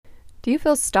Do you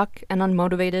feel stuck and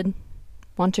unmotivated?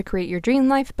 Want to create your dream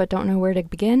life but don't know where to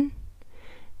begin?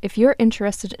 If you're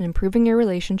interested in improving your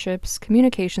relationships,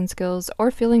 communication skills, or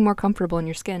feeling more comfortable in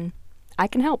your skin, I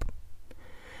can help.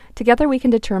 Together we can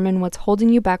determine what's holding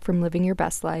you back from living your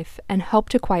best life and help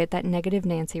to quiet that negative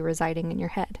Nancy residing in your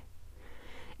head.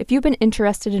 If you've been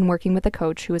interested in working with a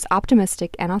coach who is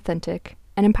optimistic and authentic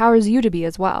and empowers you to be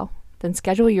as well, then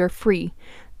schedule your free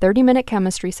 30-minute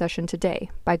chemistry session today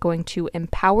by going to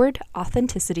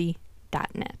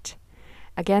empoweredauthenticity.net.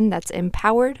 Again, that's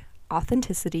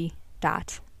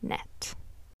empoweredauthenticity.net.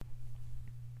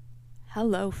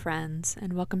 Hello, friends,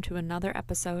 and welcome to another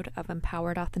episode of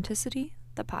Empowered Authenticity,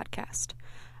 the podcast.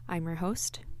 I'm your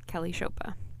host, Kelly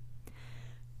Chopa.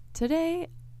 Today,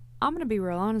 I'm going to be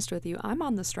real honest with you. I'm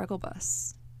on the struggle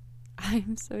bus.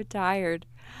 I'm so tired.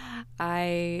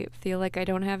 I feel like I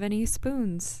don't have any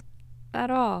spoons at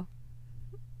all.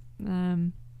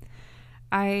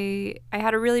 I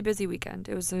had a really busy weekend.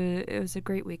 It was a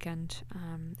great weekend.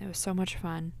 It was so much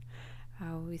fun.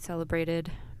 We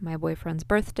celebrated my boyfriend's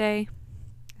birthday.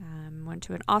 Went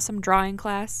to an awesome drawing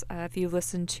class. If you've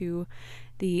listened to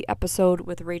the episode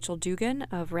with Rachel Dugan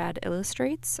of Rad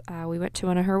Illustrates, we went to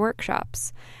one of her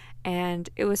workshops, and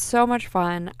it was so much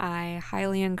fun. I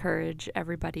highly encourage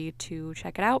everybody to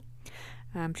check it out.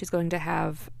 She's going to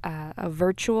have a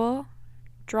virtual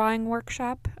drawing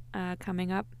workshop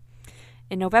coming up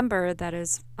in November that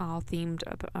is all themed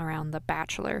around The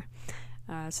Bachelor.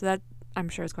 So that, I'm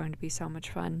sure, is going to be so much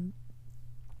fun.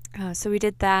 So we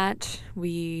did that.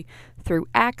 We threw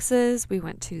axes. We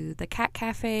went to the cat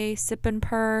cafe, Sip and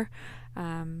Purr,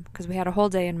 because we had a whole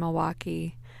day in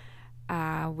Milwaukee.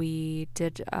 We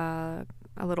did a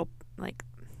little like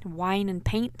wine and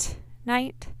paint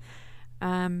night.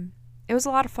 It was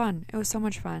a lot of fun. It was so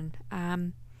much fun.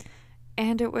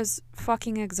 And it was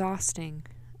fucking exhausting.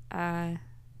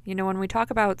 When we talk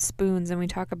about spoons and we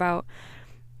talk about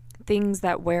things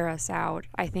that wear us out,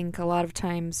 I think a lot of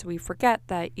times we forget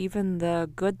that even the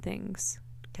good things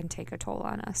can take a toll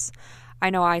on us. I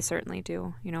know I certainly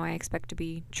do. I expect to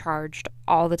be charged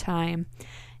all the time,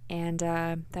 and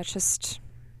that's just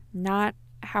not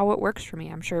how it works for me.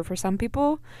 I'm sure for some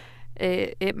people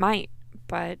it might,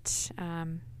 but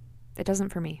it doesn't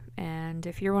for me. And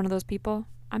if you're one of those people,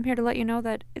 I'm here to let you know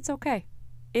that it's okay.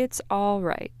 It's all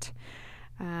right.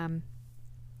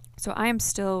 So I am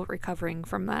still recovering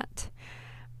from that.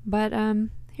 But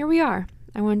here we are.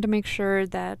 I wanted to make sure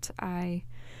that I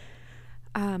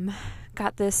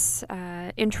got this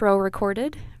intro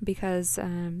recorded because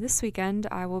this weekend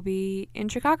I will be in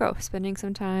Chicago spending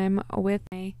some time with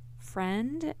my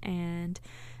friend, and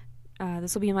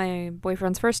this will be my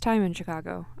boyfriend's first time in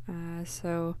Chicago.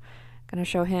 So gonna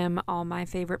show him all my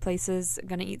favorite places.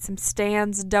 Gonna eat some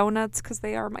Stan's donuts because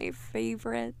they are my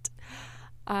favorite.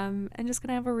 And just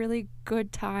gonna have a really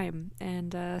good time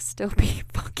and still be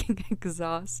fucking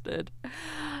exhausted.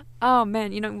 Oh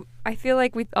man, I feel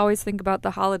like we always think about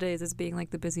the holidays as being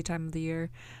like the busy time of the year.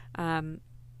 I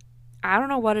don't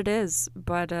know what it is,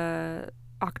 but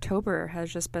October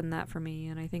has just been that for me,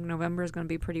 and I think November is gonna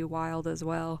be pretty wild as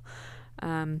well.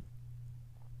 Yeah,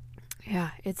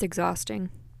 it's exhausting.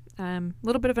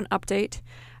 Little bit of an update.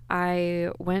 I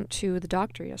went to the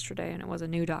doctor yesterday, and it was a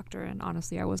new doctor, and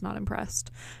honestly, I was not impressed.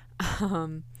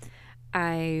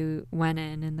 I went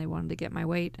in, and they wanted to get my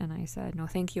weight, and I said, no,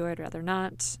 thank you, I'd rather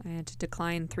not. I had to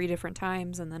decline 3 different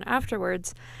times, and then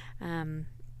afterwards,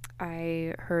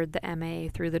 I heard the MA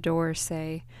through the door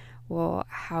say, well,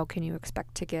 how can you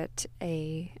expect to get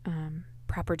a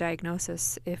proper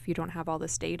diagnosis if you don't have all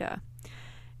this data?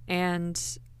 And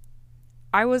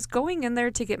I was going in there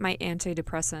to get my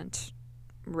antidepressant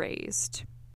raised,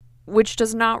 which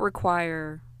does not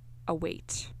require a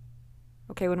weight.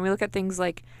 Okay, when we look at things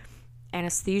like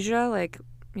anesthesia,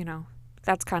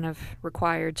 that's kind of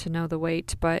required to know the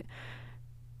weight, but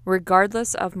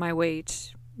regardless of my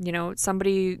weight,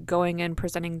 somebody going in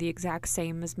presenting the exact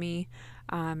same as me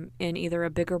in either a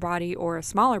bigger body or a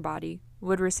smaller body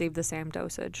would receive the same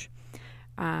dosage.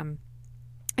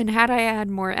 And had I had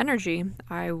more energy,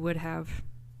 I would have,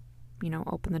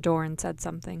 opened the door and said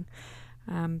something.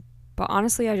 But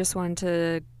honestly, I just wanted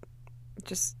to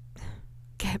just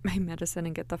get my medicine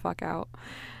and get the fuck out.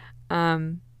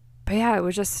 But yeah, it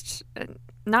was just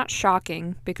not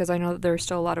shocking because I know that there are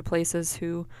still a lot of places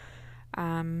who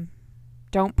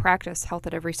don't practice health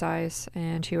at every size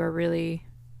and who are really,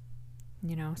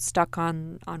 stuck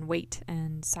on weight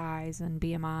and size and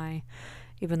BMI,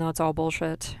 even though it's all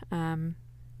bullshit.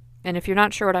 And if you're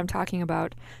not sure what I'm talking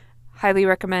about, highly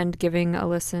recommend giving a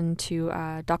listen to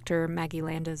Dr. Maggie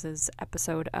Landis's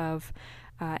episode of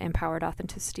Empowered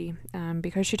Authenticity,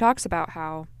 because she talks about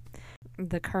how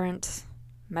the current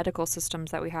medical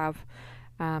systems that we have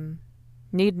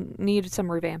need some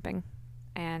revamping.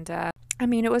 And I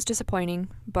mean, it was disappointing,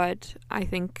 but I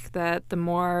think that the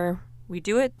more we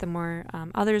do it, the more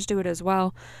others do it as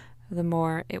well, the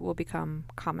more it will become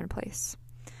commonplace.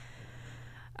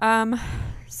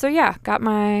 So yeah, got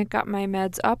my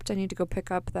meds upped. I need to go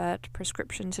pick up that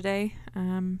prescription today.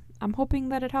 I'm hoping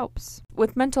that it helps.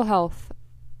 With mental health,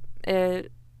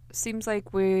 it seems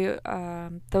like we,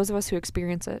 those of us who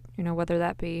experience it, you know, whether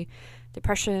that be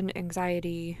depression,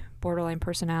 anxiety, borderline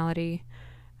personality,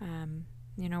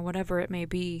 you know, whatever it may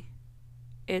be,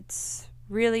 it's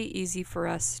really easy for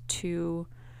us to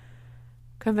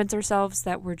convince ourselves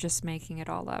that we're just making it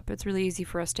all up. It's really easy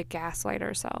for us to gaslight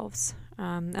ourselves.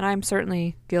 And I'm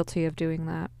certainly guilty of doing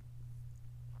that.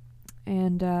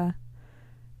 And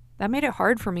that made it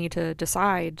hard for me to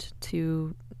decide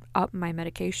to up my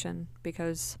medication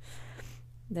because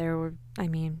there were, I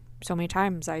mean, so many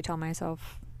times I tell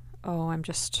myself, oh, I'm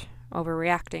just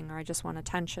overreacting, or I just want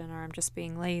attention, or I'm just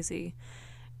being lazy.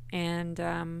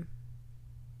 And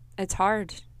it's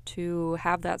hard to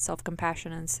have that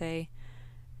self-compassion and say,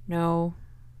 no,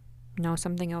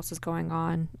 something else is going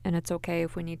on, and it's okay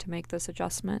if we need to make this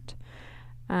adjustment.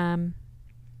 And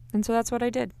so that's what I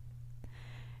did.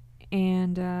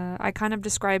 And I kind of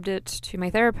described it to my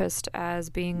therapist as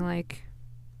being like,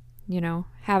 you know,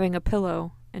 having a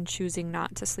pillow and choosing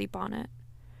not to sleep on it.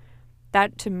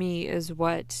 That to me is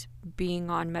what being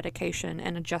on medication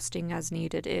and adjusting as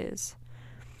needed is.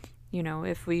 You know,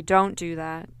 if we don't do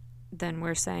that, then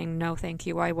we're saying, no, thank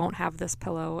you, I won't have this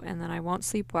pillow, and then I won't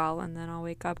sleep well, and then I'll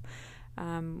wake up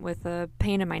with a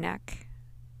pain in my neck.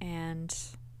 And,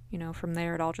 you know, from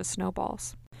there it all just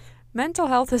snowballs. Mental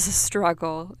health is a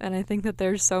struggle, and I think that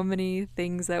there's so many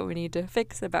things that we need to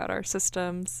fix about our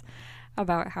systems,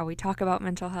 about how we talk about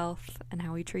mental health and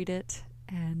how we treat it,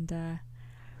 and,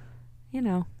 you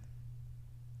know,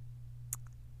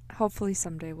 hopefully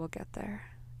someday we'll get there.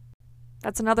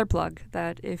 That's another plug,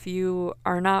 that if you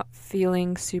are not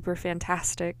feeling super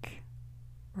fantastic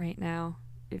right now,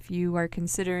 if you are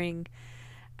considering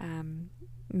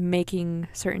making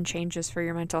certain changes for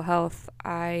your mental health,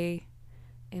 I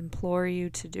implore you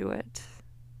to do it.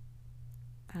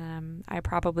 I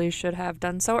probably should have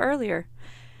done so earlier,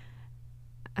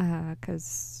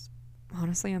 because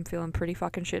honestly, I'm feeling pretty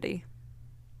fucking shitty.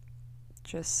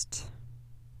 Just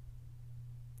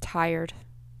tired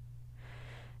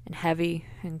and heavy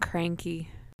and cranky.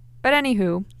 But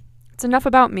anywho, it's enough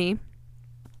about me.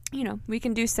 You know, we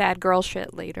can do sad girl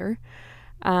shit later.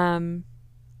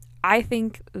 I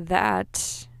think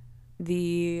that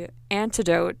the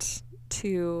antidote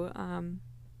to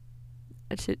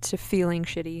feeling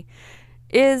shitty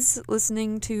is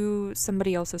listening to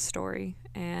somebody else's story.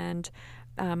 And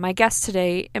my guest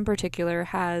today in particular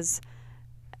has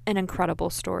an incredible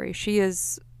story. She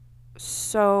is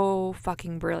so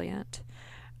fucking brilliant.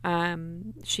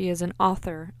 She is an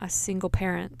author, a single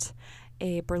parent,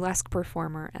 a burlesque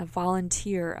performer, a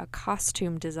volunteer, a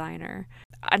costume designer,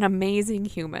 an amazing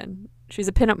human. She's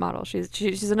a pinup model.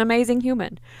 She's an amazing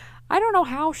human. I don't know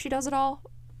how she does it all.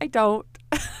 I don't.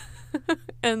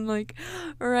 And like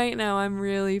right now I'm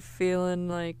really feeling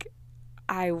like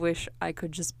I wish I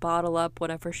could just bottle up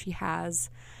whatever she has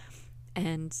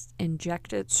and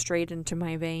inject it straight into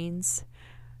my veins,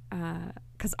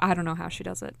 'cause I don't know how she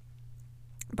does it.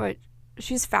 But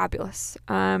she's fabulous.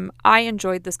 I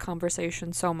enjoyed this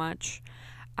conversation so much.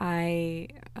 I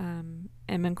am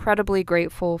incredibly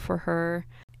grateful for her,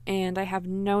 and I have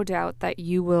no doubt that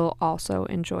you will also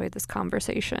enjoy this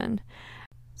conversation.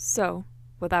 So,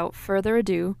 without further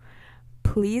ado,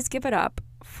 please give it up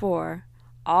for,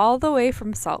 all the way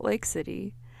from Salt Lake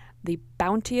City, the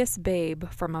bounteous babe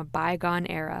from a bygone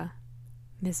era,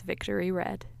 Miss Victory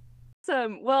Red.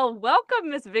 Awesome. Well, welcome,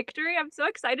 Miss Victory. I'm so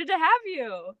excited to have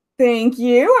you. Thank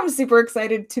you. I'm super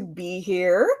excited to be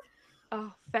here.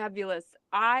 Oh, fabulous.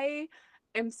 I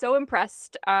am so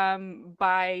impressed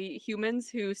by humans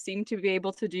who seem to be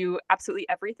able to do absolutely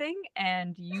everything,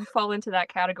 and you fall into that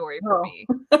category for me.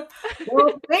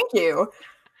 Well, thank you.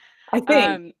 I think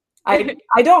Um,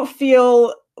 I don't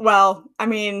feel well, I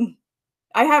mean,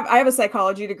 I have a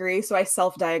psychology degree, so I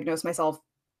self-diagnose myself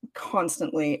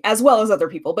constantly, as well as other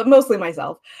people, but mostly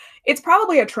myself. It's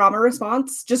probably a trauma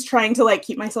response, just trying to like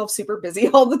keep myself super busy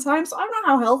all the time. So I don't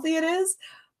know how healthy it is,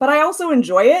 but I also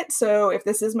enjoy it. So if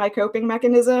this is my coping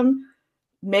mechanism,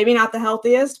 maybe not the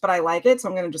healthiest, but I like it. So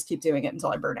I'm going to just keep doing it until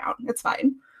I burn out. It's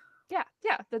fine.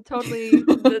 yeah, that totally,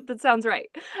 that sounds right.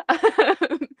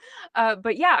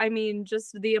 But yeah, I mean,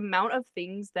 just the amount of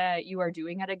things that you are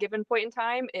doing at a given point in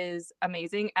time is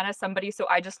amazing. And as somebody, so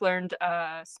I just learned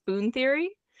spoon theory.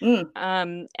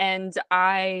 Mm. And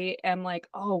I am like,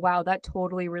 oh wow, that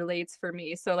totally relates for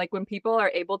me. So like when people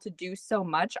are able to do so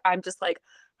much, I'm just like,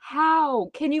 how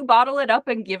can you bottle it up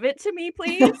and give it to me,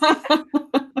 please?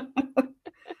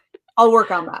 I'll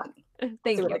work on that. I'll see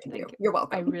Thank what you. I can do. Thank you. You're I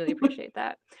welcome. really appreciate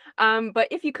that. But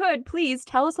if you could, please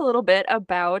tell us a little bit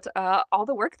about all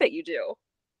the work that you do.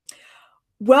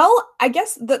 Well, I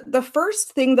guess the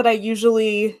first thing that I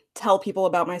usually tell people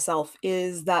about myself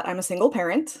is that I'm a single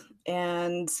parent,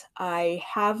 and I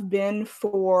have been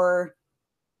for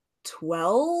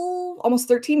 12, almost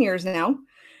 13 years now.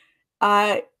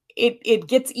 Uh, it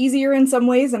gets easier in some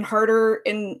ways and harder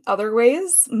in other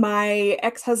ways. My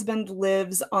ex-husband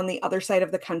lives on the other side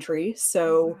of the country, Oh,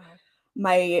 so wow.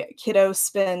 my kiddo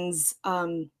spends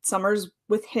summers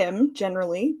with him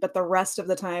generally, but the rest of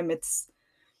the time it's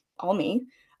all me.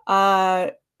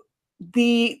 Uh,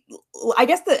 the I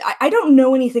guess that I don't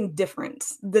know anything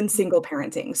different than single Mhm.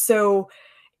 parenting. So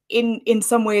in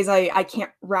some ways I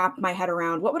can't wrap my head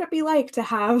around what would it be like to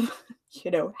have,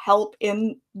 help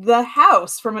in the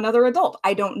house from another adult.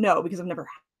 I don't know because I've never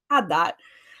had that.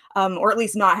 Or at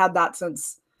least not had that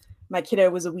since my kiddo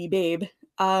was a wee babe.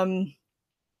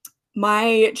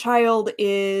 My child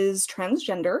is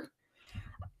transgender,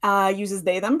 uses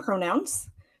they, them pronouns.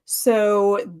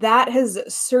 So that has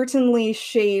certainly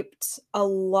shaped a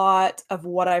lot of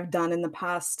what I've done in the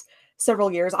past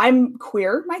several years. I'm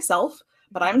queer myself,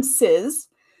 but Mhm. I'm cis.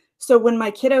 So when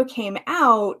my kiddo came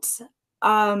out,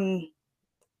 um,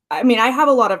 I mean, I have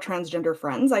a lot of transgender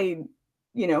friends.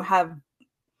 Have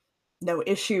no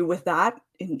issue with that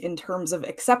in terms of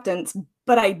acceptance,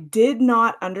 but I did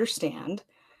not understand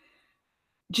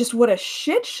just what a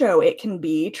shit show it can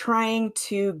be trying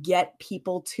to get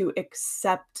people to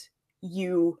accept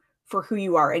you for who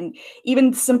you are. And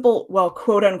even simple, well,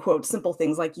 quote unquote, simple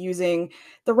things like using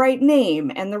the right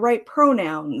name and the right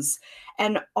pronouns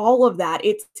and all of that.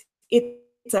 It's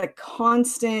a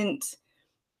constant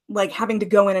like having to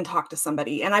go in and talk to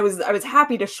somebody. And I was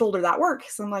happy to shoulder that work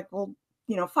because I'm like, well,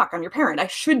 fuck, I'm your parent. I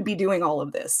should be doing all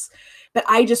of this. But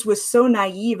I just was so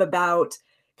naive about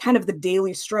kind of the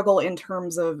daily struggle in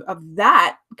terms of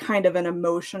that kind of an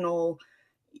emotional,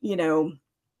 you know,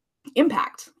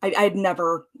 impact. I'd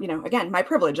never, again, my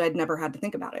privilege, I'd never had to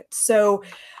think about it. So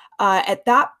at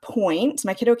that point,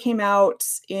 my kiddo came out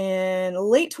in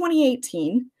late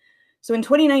 2018. So in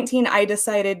 2019, I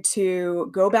decided to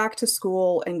go back to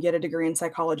school and get a degree in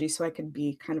psychology so I could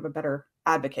be kind of a better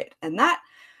advocate. And that,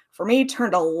 for me,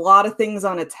 turned a lot of things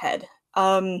on its head.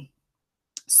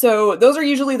 So those are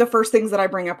usually the first things that I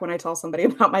bring up when I tell somebody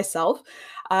about myself,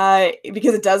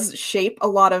 because it does shape a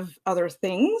lot of other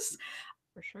things.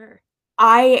 For sure.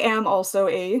 I am also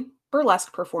a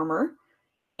burlesque performer,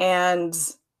 and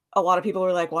a lot of people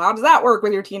are like, "Well, how does that work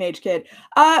with your teenage kid?"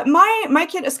 My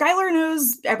kid, Skylar,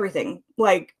 knows everything.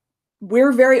 Like,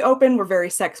 we're very open. We're very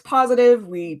sex positive.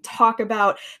 We talk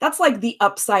about that's like the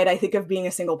upside I think of being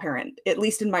a single parent. At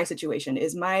least in my situation,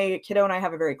 is my kiddo and I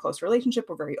have a very close relationship.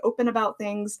 We're very open about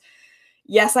things.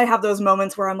 Yes, I have those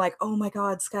moments where I'm like, "Oh my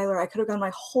God, Skylar, I could have gone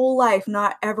my whole life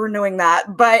not ever knowing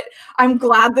that." But I'm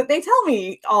glad that they tell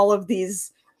me all of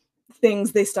these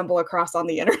things they stumble across on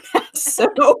the internet. So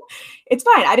it's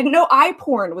fine. I didn't know eye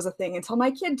porn was a thing until my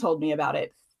kid told me about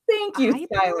it. Thank you, Eye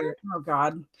porn? Skylar. Oh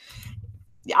God.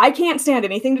 Yeah, I can't stand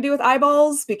anything to do with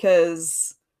eyeballs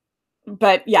because,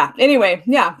 but yeah, anyway,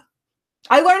 yeah.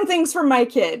 I learned things from my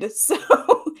kid. So, hey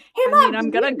I mean, mom,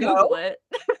 I'm did gonna you know? Google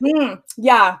it.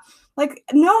 Yeah. Like,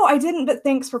 no, I didn't, but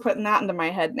thanks for putting that into my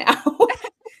head now.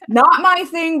 Not my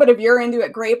thing, but if you're into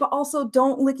it, great. But also,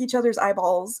 don't lick each other's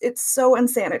eyeballs. It's so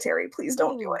unsanitary. Please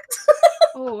don't do Oh, it.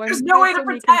 oh, There's I no have way to so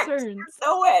many protect. There's concerns.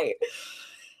 no way.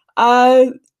 Uh,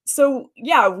 so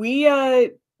yeah,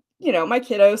 my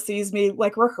kiddo sees me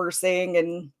like rehearsing,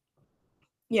 and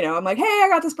I'm like, hey, I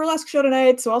got this burlesque show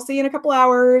tonight, so I'll see you in a couple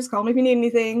hours. Call me if you need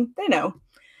anything. They know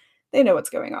what's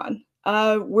going on.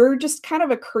 We're just kind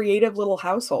of a creative little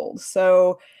household.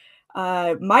 So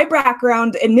my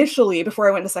background initially, before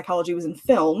I went to psychology, was in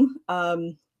film.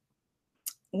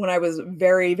 When I was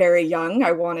very, very young,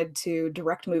 I wanted to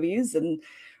direct movies and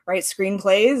write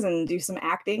screenplays and do some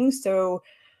acting. So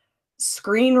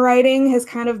screenwriting has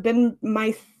kind of been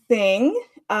my thing.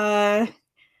 And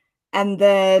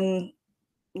then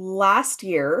last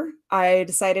year, I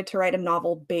decided to write a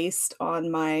novel based on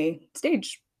my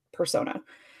stage persona.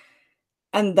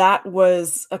 And that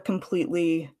was a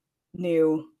completely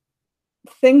new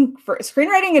thing. For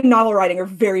screenwriting and novel writing are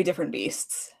very different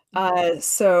beasts. Mhm.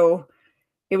 So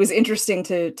it was interesting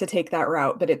to take that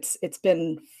route, but it's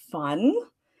been fun.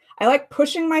 I like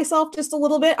pushing myself just a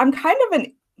little bit. I'm kind of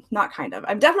an not kind of.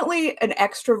 I'm definitely an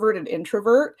extroverted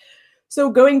introvert. So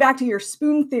going back to your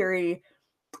spoon theory,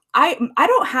 I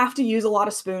don't have to use a lot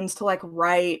of spoons to like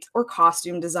write or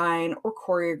costume design or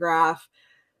choreograph.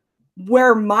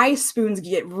 Where my spoons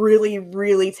get really,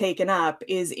 really taken up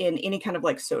is in any kind of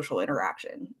like social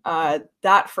interaction.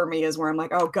 That for me is where I'm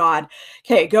like, oh God,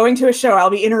 okay, going to a show, I'll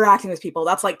be interacting with people.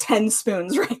 That's like 10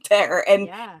 spoons right there. And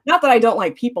not that I don't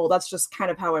like people, that's just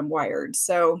kind of how I'm wired.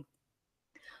 So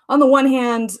on the one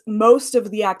hand, most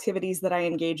of the activities that I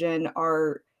engage in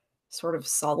are sort of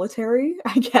solitary,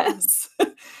 I guess.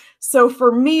 So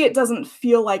for me, it doesn't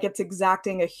feel like it's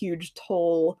exacting a huge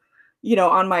toll, you know,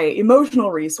 on my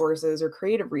emotional resources or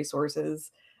creative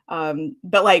resources.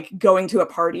 But like going to a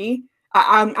party,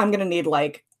 I'm gonna need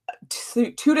like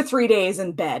 2 to 3 days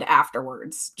in bed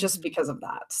afterwards just because of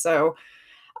that. So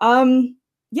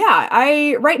yeah,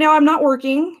 I right now I'm not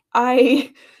working.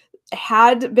 I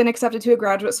had been accepted to a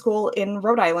graduate school in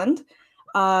Rhode Island,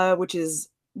 which is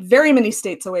very many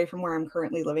states away from where I'm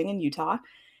currently living in Utah.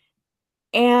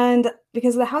 And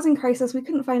because of the housing crisis, we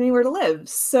couldn't find anywhere to live.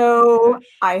 So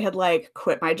I had like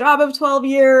quit my job of 12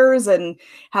 years and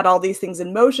had all these things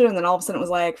in motion. And then all of a sudden it was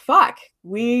like, fuck,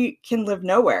 we can live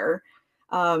nowhere.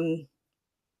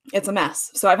 It's a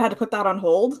mess. So I've had to put that on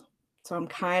hold. So I'm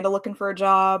kind of looking for a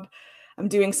job. I'm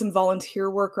doing some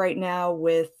volunteer work right now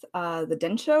with the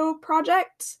Densho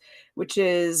Project, which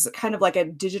is kind of like a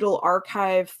digital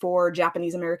archive for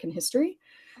Japanese American history.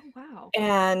 Wow.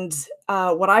 And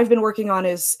what I've been working on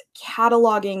is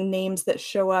cataloging names that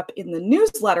show up in the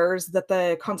newsletters that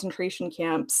the concentration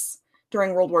camps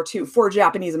during World War II for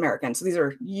Japanese Americans. So these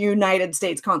are United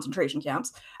States concentration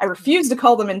camps. I refuse to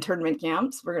call them internment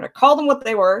camps. We're going to call them what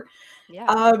they were.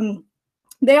 Yeah.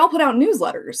 They all put out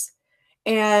newsletters.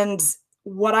 And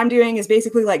what I'm doing is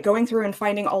basically like going through and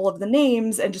finding all of the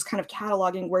names and just kind of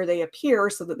cataloging where they appear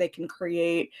so that they can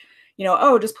create, you know,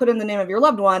 oh, just put in the name of your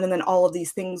loved one, and then all of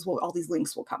these things will, all these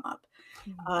links will come up.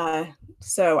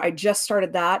 So I just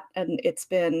started that, and it's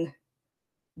been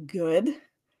good,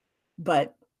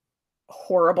 but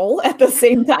horrible at the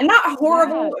same time. Not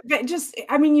horrible, but just,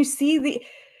 I mean, you see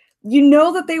you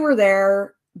know that they were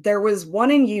there. There was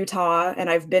one in Utah, and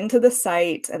I've been to the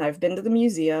site and I've been to the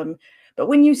museum. But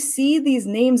when you see these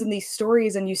names and these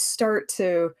stories and you start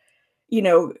to, you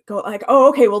know, go like, oh,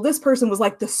 okay, well, this person was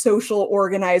like the social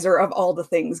organizer of all the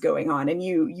things going on. And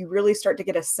you really start to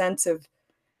get a sense of,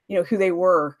 you know, who they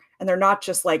were. And they're not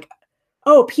just like,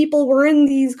 oh, people were in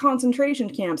these concentration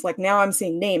camps. Like now I'm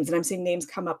seeing names, and I'm seeing names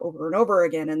come up over and over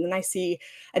again. And then I see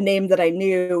a name that I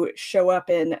knew show up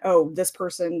in, oh, this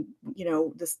person, you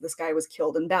know, this guy was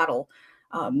killed in battle,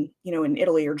 you know, in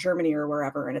Italy or Germany or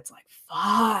wherever. And it's like,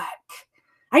 fuck,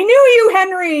 I knew you,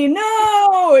 Henry.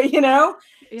 No, you know?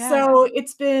 Yeah. So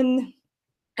it's been,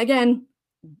 again,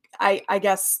 I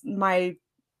guess my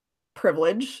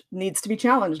privilege needs to be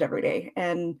challenged every day.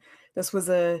 And this was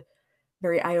a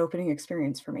very eye-opening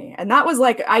experience for me. And that was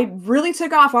like, I really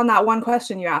took off on that one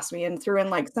question you asked me and threw in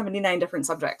like 79 different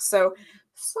subjects. So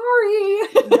sorry.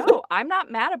 No, I'm not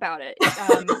mad about it.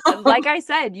 Like I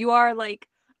said, you are like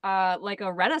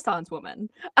a Renaissance woman.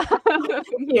 Thank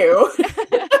you.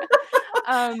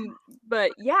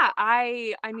 But yeah,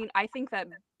 I mean, I think that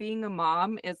being a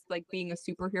mom is like being a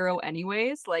superhero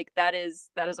anyways. Like that is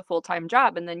a full-time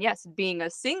job. And then yes, being a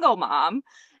single mom,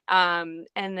 and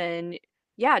then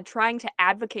yeah, trying to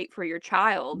advocate for your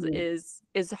child is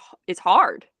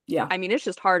hard. Yeah. I mean, it's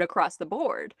just hard across the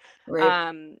board.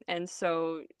 Right. And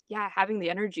so yeah, having the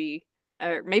energy,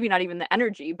 or maybe not even the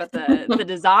energy, but the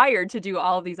desire to do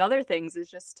all of these other things is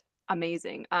just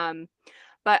amazing.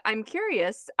 But I'm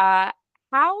curious,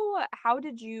 how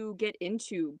did you get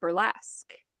into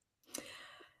burlesque?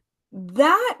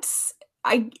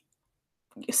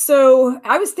 So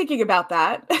I was thinking about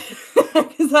that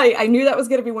because I knew that was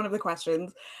going to be one of the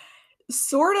questions.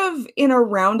 Sort of in a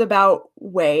roundabout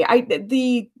way.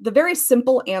 The very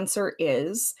simple answer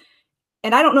is,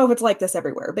 and I don't know if it's like this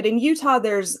everywhere, but in Utah,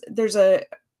 there's a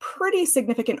pretty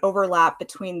significant overlap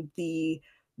between the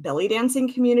belly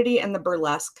dancing community and the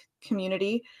burlesque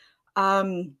community.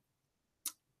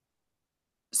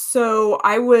 So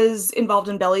I was involved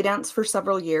in belly dance for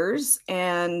several years,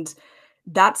 and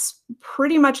that's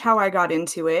pretty much how I got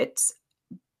into it.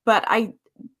 But I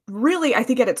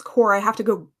think at its core, I have to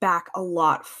go back a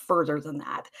lot further than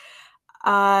that.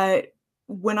 And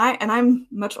I'm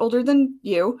much older than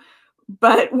you,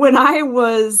 but when I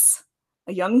was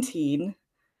a young teen,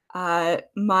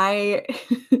 my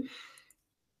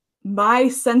my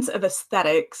sense of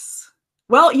aesthetics,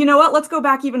 well, you know what? Let's go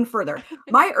back even further.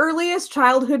 My earliest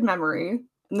childhood memory,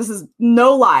 and this is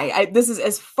no lie, this is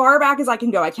as far back as I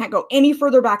can go. I can't go any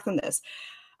further back than this.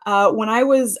 When I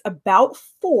was about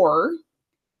 4,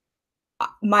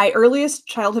 My earliest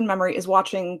childhood memory is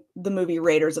watching the movie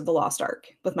Raiders of the Lost Ark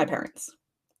with my parents.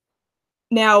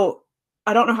 Now,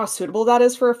 I don't know how suitable that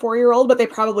is for a 4-year-old, but they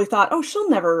probably thought, "Oh, she'll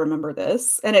never remember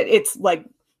this." And it's like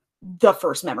the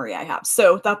first memory I have.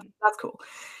 So that's cool.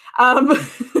 Um,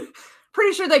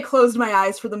 pretty sure they closed my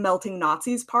eyes for the melting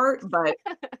Nazis part, but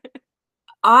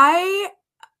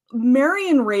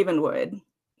Marion Ravenwood,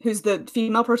 who's the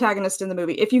female protagonist in the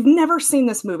movie. If you've never seen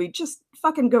this movie, just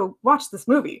fucking go watch this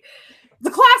movie. It's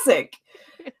a classic.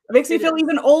 It makes me feel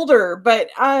even older, but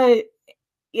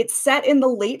it's set in the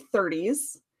late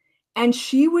 30s, and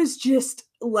she was just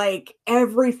like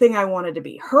everything I wanted to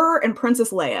be. Her and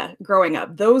Princess Leia growing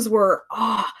up. Those were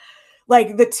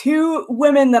like the two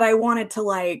women that I wanted to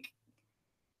like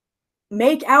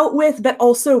make out with, but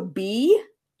also be.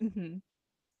 Mm-hmm.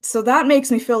 So that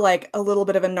makes me feel like a little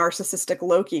bit of a narcissistic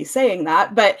Loki saying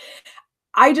that, but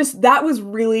I was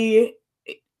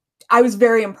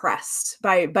very impressed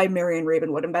by Marion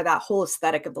Ravenwood and by that whole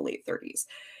aesthetic of the late 30s.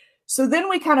 So then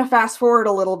we kind of fast forward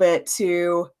a little bit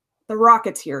to The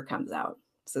Rocketeer comes out.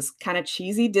 It's this kind of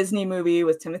cheesy Disney movie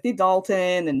with Timothy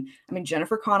Dalton and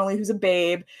Jennifer Connelly, who's a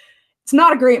babe. It's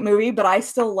not a great movie, but I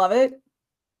still love it.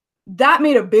 That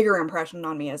made a bigger impression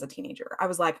on me as a teenager. I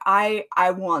was like, I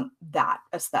want that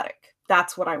aesthetic.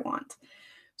 That's what I want.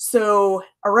 So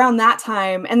around that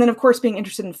time, and then of course being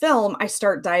interested in film, I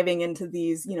start diving into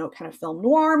these, kind of film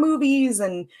noir movies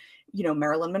and,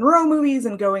 Marilyn Monroe movies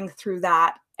and going through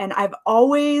that. And I've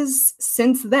always,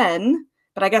 since then,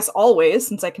 but I guess always,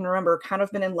 since I can remember, kind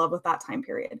of been in love with that time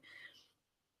period.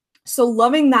 So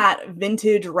loving that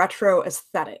vintage retro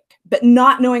aesthetic, but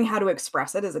not knowing how to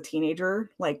express it as a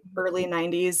teenager, like early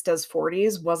 90s does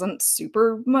 40s wasn't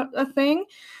super a thing.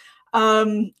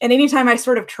 And anytime I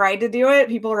sort of tried to do it,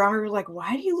 people around me were like,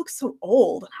 "Why do you look so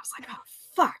old?" And I was like, "Oh,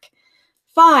 fuck.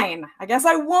 Fine. I guess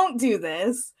I won't do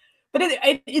this." But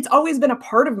it's always been a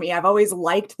part of me. I've always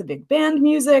liked the big band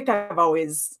music. I've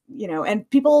always, and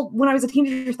people when I was a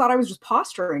teenager thought I was just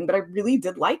posturing, but I really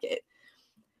did like it.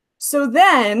 So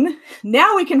then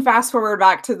now we can fast forward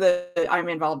back to I'm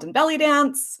involved in belly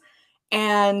dance,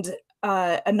 and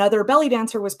another belly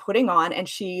dancer was putting on, and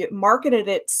she marketed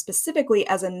it specifically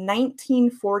as a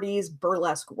 1940s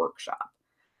burlesque workshop.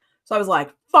 So I was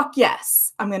like, fuck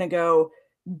yes, I'm going to go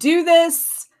do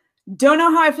this. Don't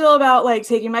know how I feel about like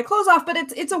taking my clothes off, but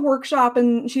it's a workshop,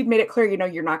 and she'd made it clear,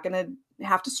 you're not going to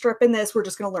have to strip in this. We're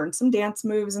just going to learn some dance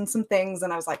moves and some things.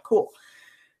 And I was like, cool.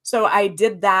 So I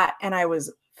did that, and I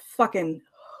was fucking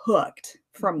hooked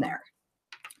from there.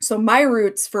 So my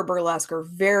roots for burlesque are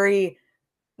very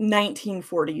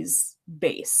 1940s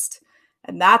based,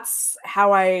 and that's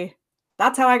how I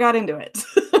got into it.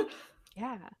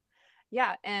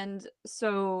 Yeah. And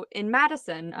so in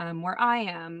Madison, where I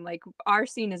am, like our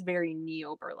scene is very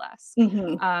neo burlesque,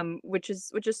 which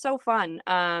is so fun.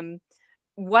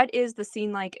 What is the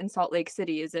scene like in Salt Lake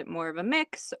City? Is it more of a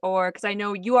mix, or because I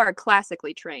know you are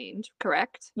classically trained,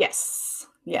 correct? Yes.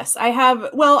 I have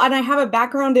a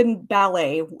background in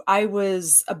ballet. I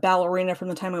was a ballerina from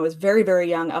the time I was very, very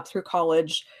young up through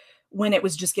college, when it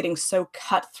was just getting so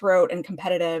cutthroat and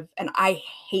competitive, and I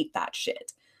hate that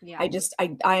shit. Yeah.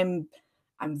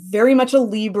 I'm very much a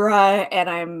Libra, and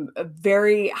I'm a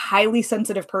very highly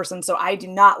sensitive person, so I do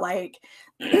not like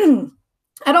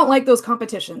I don't like those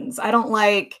competitions. I don't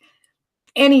like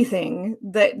anything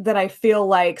that I feel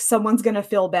like someone's going to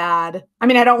feel bad. I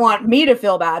mean, I don't want me to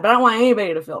feel bad, but I don't want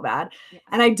anybody to feel bad. Yeah.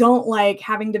 And I don't like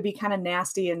having to be kind of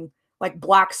nasty and like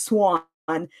Black Swan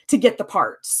to get the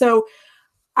part. So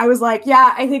I was like,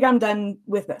 yeah, I think I'm done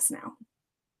with this now.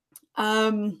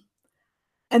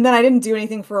 And then I didn't do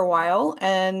anything for a while,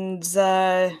 and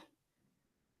then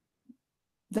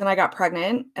I got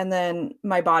pregnant, and then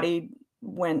my body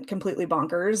went completely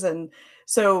bonkers. And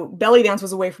so belly dance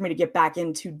was a way for me to get back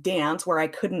into dance where I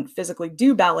couldn't physically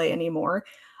do ballet anymore.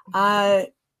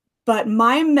 But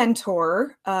my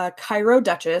mentor, Cairo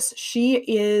Duchess, she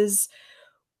is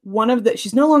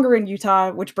she's no longer in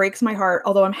Utah, which breaks my heart,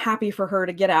 although I'm happy for her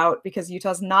to get out, because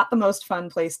Utah's not the most fun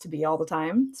place to be all the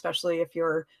time, especially if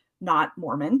you're not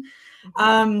Mormon.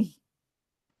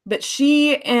 But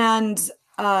she and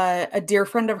a dear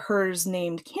friend of hers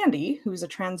named Candy, who's a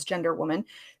transgender woman,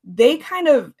 they kind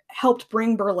of helped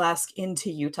bring burlesque into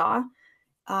Utah.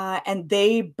 And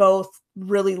they both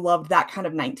really loved that kind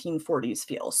of 1940s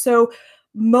feel. So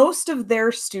most of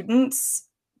their students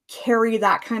carry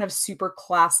that kind of super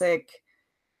classic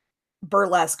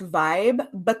burlesque vibe,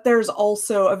 but there's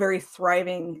also a very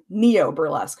thriving neo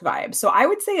burlesque vibe. So I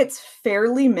would say it's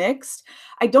fairly mixed.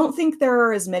 I don't think there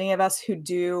are as many of us who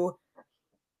do,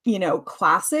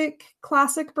 classic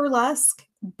burlesque,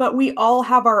 but we all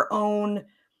have our own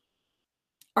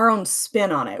our own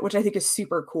spin on it, which I think is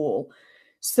super cool.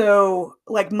 So,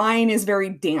 like, mine is very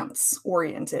dance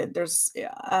oriented.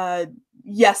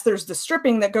 Yes, there's the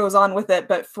stripping that goes on with it,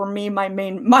 but for me,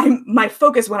 my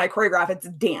focus when I choreograph, it's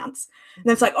dance.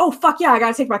 And it's like, oh fuck yeah, I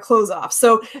gotta take my clothes off.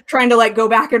 So trying to like go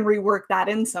back and rework that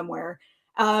in somewhere.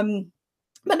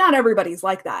 But not everybody's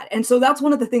like that. And so that's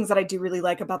one of the things that I do really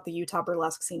like about the Utah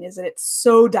burlesque scene is that it's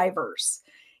so diverse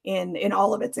in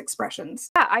all of its expressions.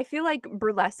 Yeah, I feel like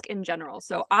burlesque in general.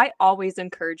 So I always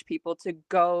encourage people to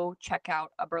go check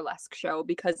out a burlesque show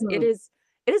because it Mm.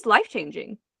 is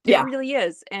life-changing. It Yeah. really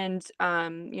is. And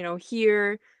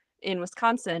here in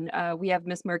Wisconsin, we have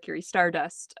Miss Mercury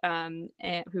Stardust,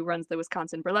 who runs the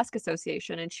Wisconsin Burlesque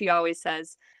Association, and she always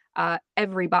says,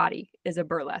 every body is a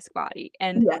burlesque body.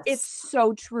 And it's Yes.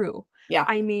 so true. Yeah.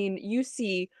 I mean, you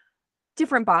see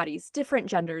different bodies, different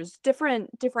genders,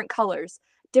 different colors,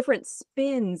 different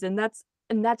spins, and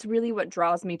that's really what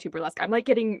draws me to burlesque. I'm like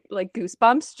getting like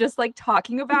goosebumps just like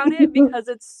talking about it because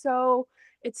it's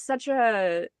such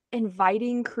a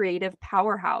inviting creative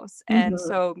powerhouse. And Mhm.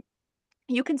 so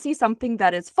you can see something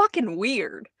that is fucking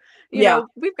weird. Yeah.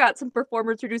 We've got some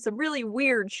performers who do some really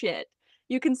weird shit.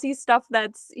 You can see stuff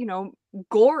that's,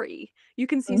 gory. You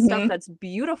can see stuff Mhm. that's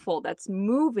beautiful, that's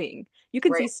moving. You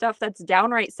can see Right. stuff that's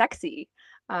downright sexy.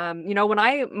 When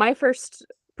my first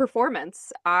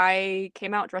performance, I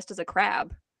came out dressed as a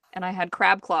crab and I had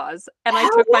crab claws and I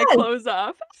Hell took my yes. clothes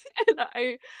off and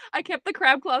I kept the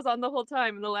crab claws on the whole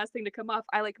time. And the last thing to come off,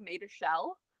 I like made a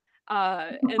shell.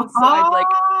 And so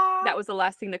that was the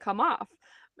last thing to come off.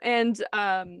 And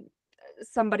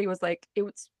somebody was like, it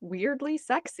was weirdly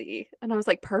sexy. And I was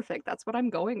like, perfect. That's what I'm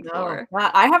going No, for.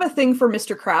 I have a thing for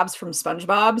Mr. Krabs from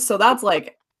SpongeBob, so that's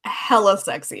like hella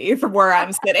sexy from where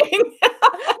I'm sitting.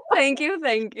 Thank you.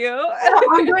 Thank you.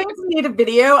 I'm going to need a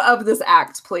video of this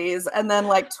act, please, and then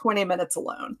like 20 minutes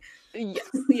alone. Yes.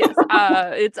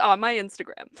 It's on my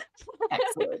Instagram.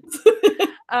 Excellent.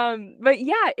 But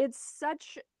yeah, it's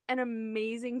such an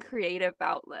amazing creative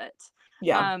outlet.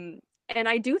 Yeah. And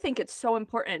I do think it's so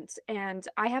important. And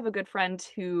I have a good friend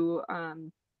who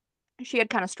she had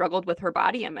kind of struggled with her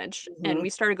body image, and Mhm. we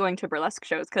started going to burlesque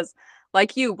shows because,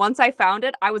 like you, once I found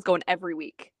it, I was going every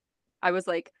week. I was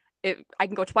like, if I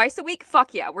can go twice a week,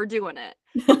 fuck yeah, we're doing it.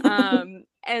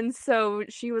 And so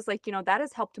she was like, that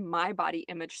has helped my body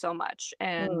image so much.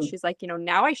 And Mm, she's like,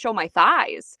 now I show my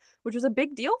thighs, which was a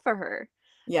big deal for her.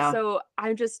 yeah. So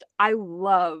I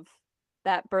love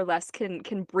that burlesque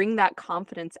can bring that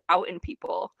confidence out in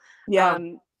people. Yeah.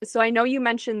 So I know you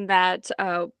mentioned that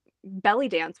belly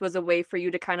dance was a way for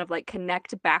you to kind of like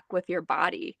connect back with your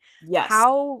body. Yes.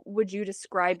 How would you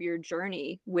describe your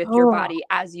journey with your Oh, body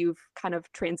as you've kind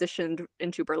of transitioned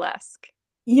into burlesque?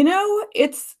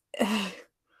 it's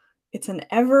it's an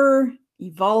ever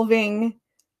evolving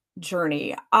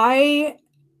journey. I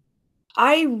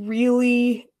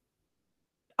really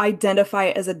identify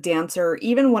as a dancer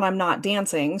even when I'm not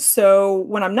dancing. So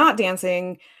when I'm not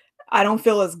dancing, I don't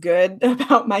feel as good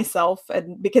about myself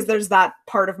and because there's that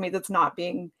part of me that's not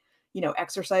being,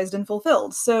 exercised and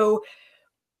fulfilled. So,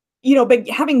 but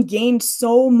having gained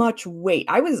so much weight,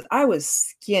 I was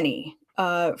skinny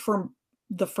for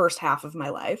the first half of my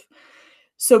life.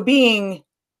 So being,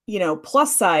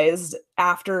 plus sized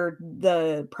after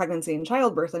the pregnancy and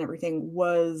childbirth and everything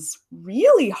was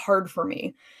really hard for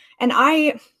me. And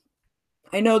I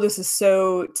know this is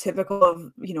so typical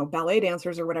of, ballet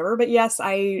dancers or whatever, but yes,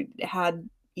 I had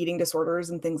eating disorders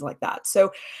and things like that.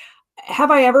 So,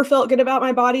 have I ever felt good about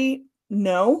my body?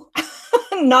 No.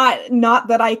 Not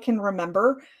that I can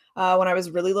remember. When I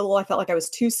was really little, I felt like I was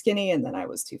too skinny and then I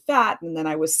was too fat and then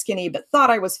I was skinny but thought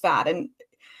I was fat. And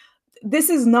this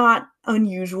is not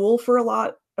unusual for a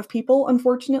lot of people,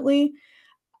 unfortunately.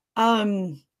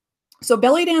 Um, so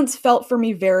belly dance felt for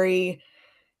me very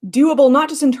doable, not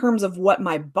just in terms of what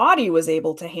my body was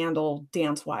able to handle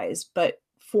dance wise, but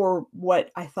for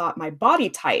what I thought my body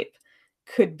type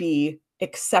could be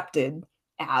accepted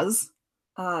as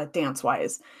dance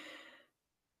wise.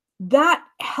 That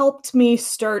helped me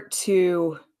start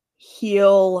to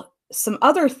heal some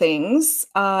other things.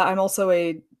 I'm also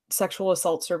a sexual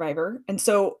assault survivor. And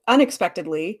so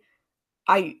unexpectedly,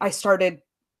 I started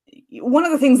one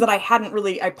of the things that I hadn't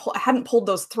really I hadn't pulled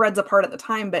those threads apart at the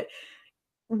time, but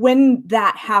when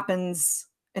that happens,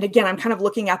 and again, I'm kind of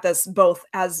looking at this both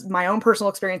as my own personal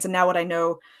experience and now what I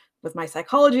know with my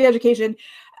psychology education,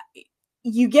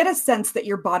 you get a sense that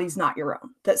your body's not your own,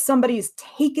 that somebody's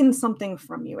taken something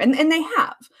from you, and they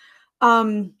have.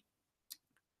 Um,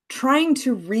 Trying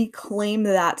to reclaim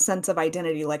that sense of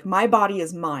identity, like my body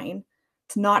is mine.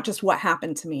 It's not just what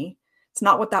happened to me. It's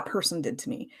not what that person did to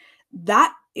me.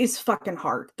 That is fucking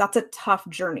hard. That's a tough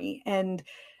journey. And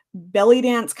belly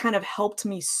dance kind of helped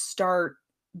me start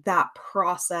that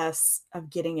process of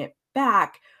getting it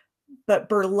back. But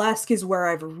burlesque is where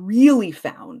I've really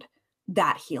found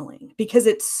that healing, because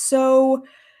it's so,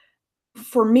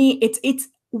 for me, it's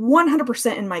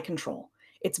 100% in my control.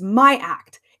 It's my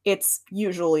act. It's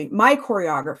usually my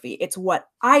choreography. It's what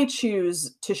I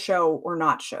choose to show or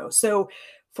not show. So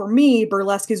for me,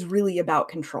 burlesque is really about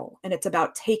control, and it's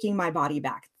about taking my body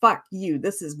back. Fuck you.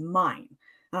 This is mine.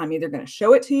 And I'm either going to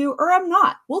show it to you or I'm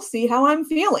not. We'll see how I'm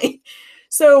feeling.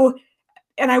 So,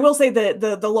 and I will say that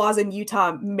the laws in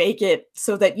Utah make it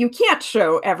so that you can't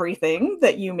show everything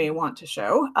that you may want to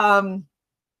show.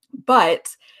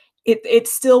 But it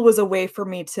still was a way for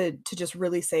me to just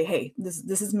really say, hey,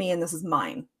 this is me and this is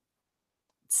mine.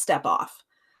 Step off.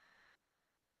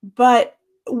 But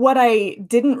what I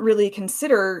didn't really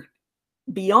consider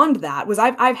beyond that was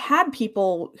I've had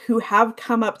people who have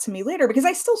come up to me later, because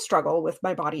I still struggle with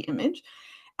my body image.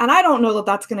 And I don't know that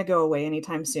that's going to go away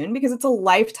anytime soon, because it's a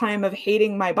lifetime of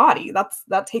hating my body.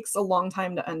 That takes a long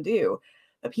time to undo.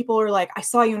 But people are like, I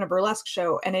saw you in a burlesque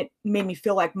show and it made me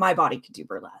feel like my body could do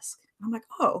burlesque. I'm like,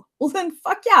 oh, well then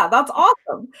fuck yeah, that's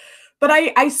awesome. But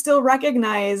I still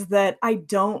recognize that I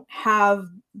don't have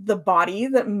the body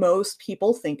that most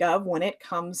people think of when it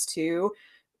comes to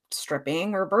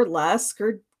stripping or burlesque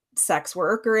or sex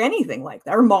work or anything like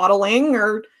that, or modeling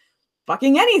or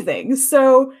fucking anything.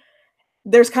 So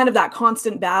there's kind of that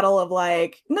constant battle of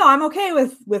like, no, I'm okay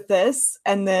with this.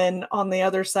 And then on the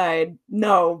other side,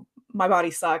 no, my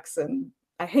body sucks and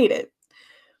I hate it.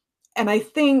 And I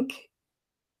think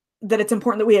that it's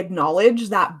important that we acknowledge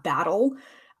that battle.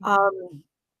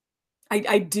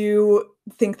 I do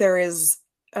think there is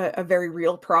a very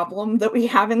real problem that we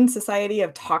have in society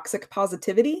of toxic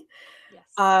positivity. Yes.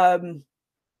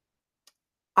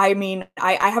 I mean,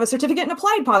 I have a certificate in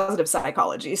applied positive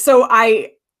psychology, so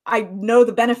I know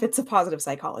the benefits of positive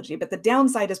psychology, but the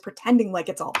downside is pretending like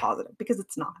it's all positive, because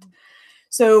it's not.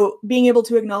 So being able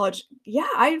to acknowledge, yeah,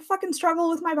 I fucking struggle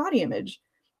with my body image.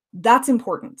 That's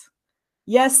important.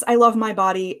 Yes, I love my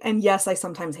body, and yes, I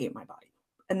sometimes hate my body.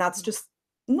 And that's just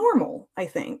normal, I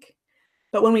think.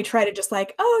 But when we try to just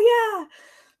like, oh yeah,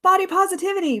 body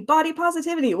positivity.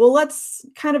 Well, let's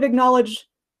kind of acknowledge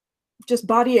just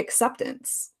body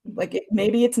acceptance. Like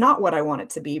maybe it's not what I want it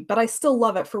to be, but I still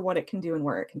love it for what it can do and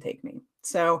where it can take me.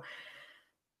 So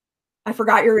I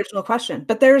forgot your original question,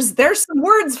 but there's some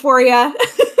words for you.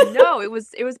 No, it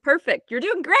was perfect. You're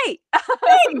doing great.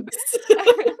 Thanks.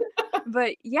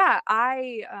 But yeah,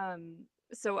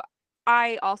 so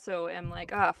I also am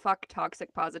like, fuck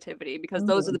toxic positivity, because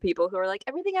those are the people who are like,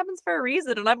 everything happens for a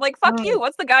reason. And I'm like, fuck you.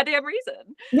 What's the goddamn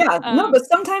reason? Yeah, no, but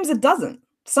sometimes it doesn't.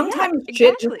 Sometimes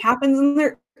shit just happens and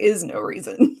there is no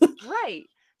reason. Right.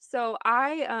 So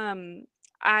I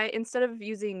instead of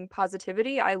using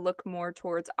positivity, I look more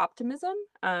towards optimism.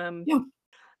 Dr.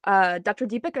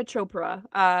 Deepika Chopra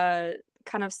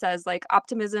kind of says like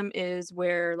optimism is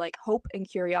where like hope and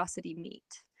curiosity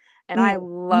meet. And I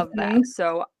love that.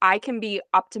 So I can be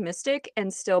optimistic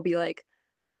and still be like,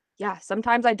 yeah,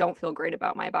 sometimes I don't feel great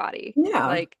about my body. Yeah.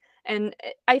 Like, and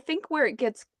I think where it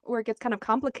gets kind of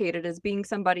complicated is being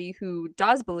somebody who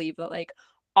does believe that like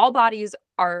all bodies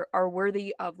are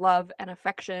worthy of love and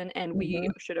affection, and we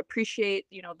should appreciate,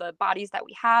 you know, the bodies that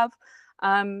we have.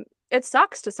 It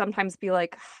sucks to sometimes be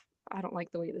like, I don't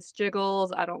like the way this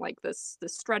jiggles. I don't like this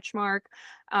stretch mark.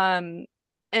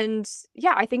 And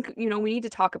yeah, I think, you know, we need to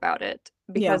talk about it,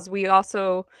 because we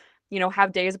also, you know,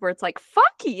 have days where it's like,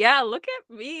 fuck yeah, look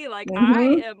at me. Like I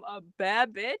am a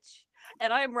bad bitch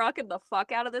and I'm rocking the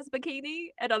fuck out of this bikini.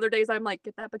 And other days I'm like,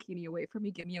 get that bikini away from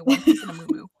me. Give me a one piece and a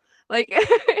moo-moo. Like,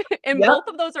 and both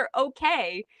of those are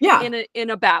okay in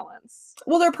a balance.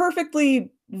 Well, they're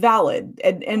perfectly valid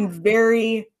and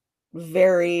very,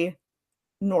 very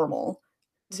normal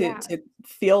to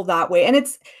feel that way. And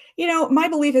it's, you know, my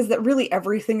belief is that really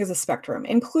everything is a spectrum,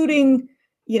 including,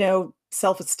 you know,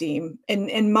 self-esteem.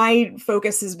 And my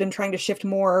focus has been trying to shift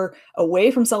more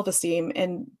away from self-esteem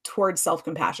and towards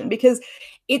self-compassion, because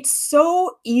it's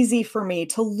so easy for me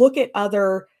to look at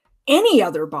any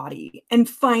other body and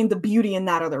find the beauty in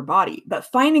that other body. But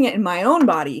finding it in my own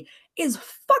body is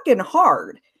fucking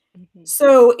hard.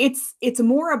 So it's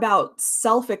more about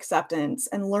self-acceptance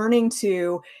and learning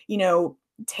to, you know,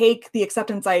 take the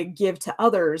acceptance I give to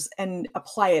others and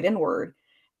apply it inward.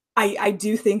 I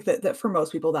do think that for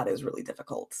most people that is really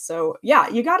difficult. So yeah,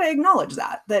 you got to acknowledge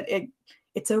that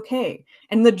it's okay.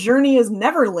 And the journey is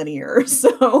never linear.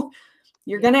 So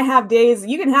you're going to have days,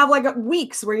 you can have like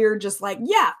weeks where you're just like,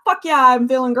 yeah, fuck yeah, I'm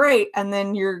feeling great. And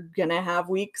then you're going to have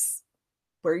weeks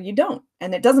where you don't.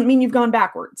 And it doesn't mean you've gone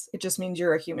backwards. It just means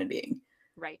you're a human being.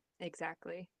 Right.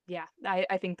 Exactly. Yeah.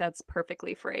 I think that's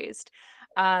perfectly phrased.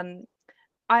 I'm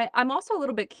also a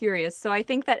little bit curious. So I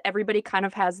think that everybody kind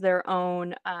of has their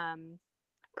own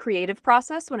creative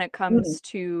process when it Mm, comes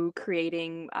to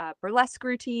creating burlesque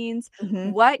routines.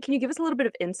 mhm. What can you give us a little bit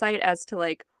of insight as to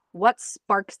like what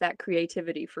sparks that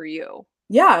creativity for you?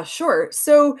 Yeah, sure.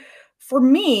 So for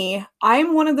me,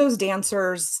 I'm one of those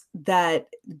dancers that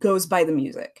goes by the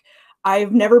music.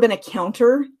 I've never been a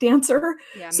counter dancer.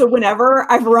 Yeah, me So neither.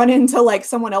 whenever I've run into like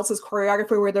someone else's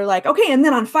choreography where they're like, okay, and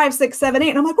then on 5, 6, 7, 8,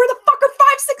 and I'm like, where the fuck are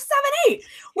 5, 6, 7, 8?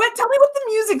 What? Tell me what the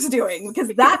music's doing, because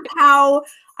that's how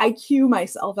I cue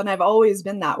myself, and I've always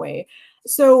been that way.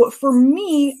 So for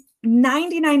me,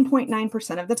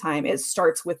 99.9% of the time, it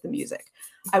starts with the music.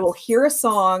 I will hear a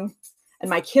song, and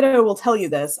my kiddo will tell you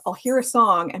this. I'll hear a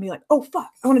song and be like, oh, fuck,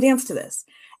 I want to dance to this.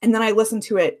 And then I listen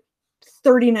to it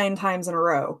 39 times in a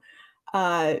row.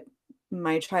 Uh,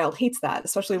 my child hates that,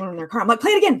 especially when in their car. I'm like,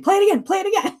 play it again, play it again, play it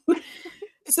again.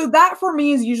 So that for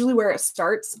me is usually where it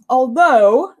starts.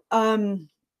 Although,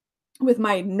 with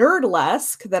my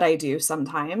nerdlesque that I do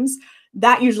sometimes,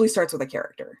 that usually starts with a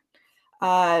character.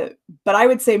 But I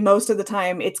would say most of the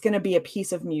time it's going to be a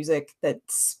piece of music that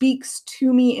speaks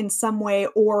to me in some way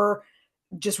or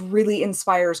just really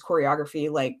inspires choreography,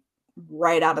 like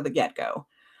right out of the get-go.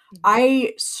 Mhm.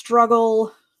 I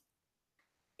struggle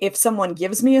if someone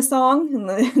gives me a song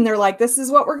and they're like, this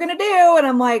is what we're going to do. And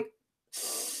I'm like,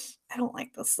 I don't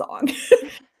like this song.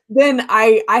 Then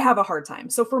I have a hard time.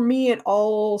 So for me, it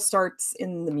all starts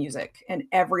in the music and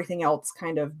everything else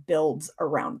kind of builds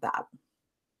around that.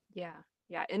 Yeah.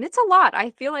 Yeah. And it's a lot.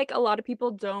 I feel like a lot of people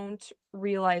don't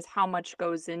realize how much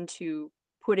goes into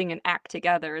putting an act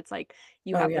together. It's like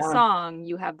you Oh have the yeah. song,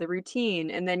 you have the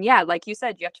routine, and then yeah, like you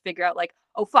said, you have to figure out like,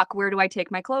 oh fuck, where do I take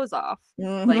my clothes off?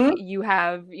 Like Hmm. you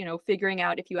have, figuring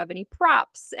out if you have any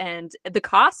props and the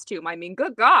costume. I mean,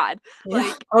 good God. Yeah.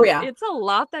 Like Oh yeah. it's a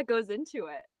lot that goes into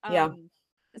it. Yeah.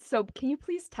 So can you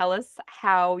please tell us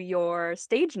how your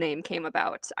stage name came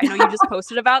about? I know you just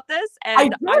posted about this I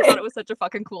and I thought did. it was such a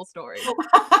fucking cool story.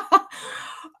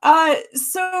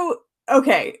 So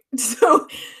okay. So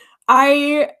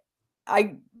I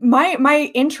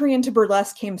my entry into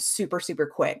burlesque came super, super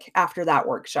quick after that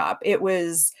workshop. It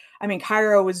was, I mean,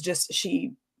 Cairo was just,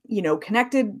 she,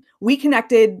 we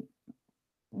connected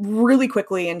really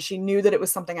quickly and she knew that it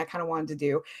was something I kind of wanted to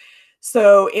do.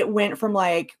 So it went from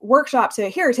like workshop to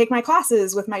here, take my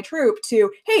classes with my troupe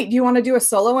to, hey, do you want to do a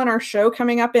solo on our show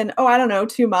coming up in, oh, I don't know,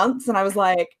 2 months? And I was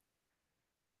like,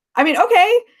 I mean,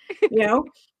 okay, you know,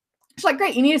 she's like,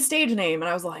 great, you need a stage name. And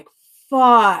I was like,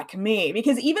 fuck me.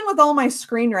 Because even with all my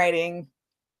screenwriting,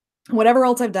 whatever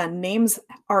else I've done, names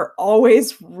are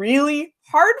always really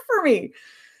hard for me.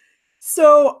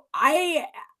 So I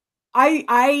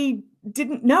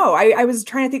didn't know. I was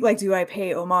trying to think like, do I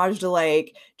pay homage to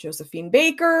like Josephine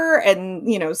Baker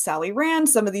and Sally Rand,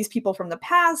 some of these people from the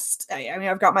past? I mean,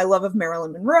 I've got my love of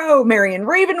Marilyn Monroe, Marion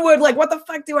Ravenwood. Like, what the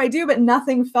fuck do I do? But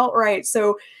nothing felt right.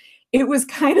 So it was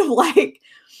kind of like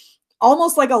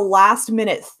almost like a last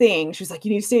minute thing. She was like,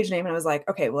 you need a stage name. And I was like,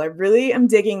 okay, well, I really am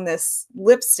digging this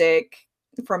lipstick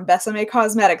from Besame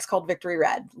Cosmetics called Victory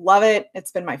Red. Love it.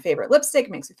 It's been my favorite lipstick.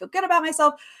 It makes me feel good about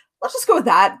myself. Let's just go with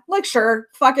that. Like, sure,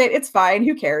 fuck it. It's fine.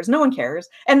 Who cares? No one cares.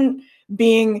 And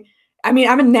I mean,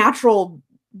 I'm a natural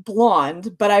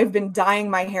blonde, but I've been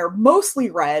dyeing my hair mostly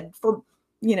red for,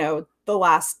 the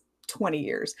last 20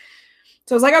 years.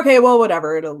 So I was like, okay, well,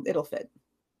 whatever. It'll fit.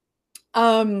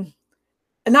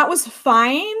 And that was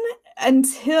fine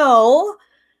until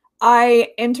I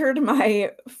entered my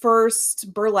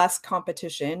first burlesque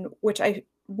competition, which I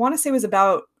want to say was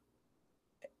about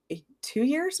 2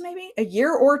 years, maybe a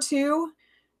year or two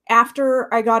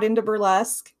after I got into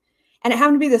burlesque. And it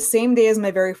happened to be the same day as my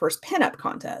very first pinup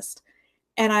contest.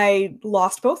 And I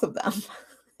lost both of them.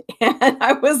 And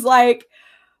I was like,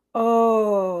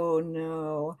 oh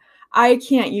no. I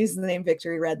can't use the name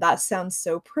Victory Red. That sounds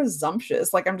so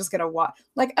presumptuous. Like I'm just gonna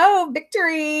like, oh,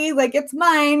 victory, like it's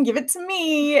mine, give it to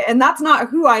me. And that's not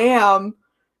who I am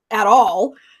at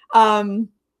all.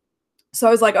 So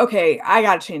I was like, okay, I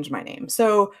gotta change my name.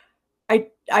 So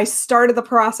I started the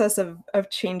process of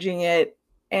changing it,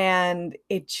 and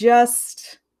it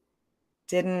just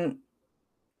didn't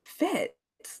fit.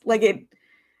 Like it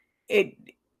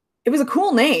it was a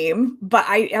cool name, but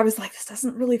I was like, this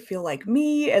doesn't really feel like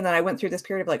me. And then I went through this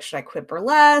period of like, should I quit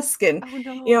burlesque? And,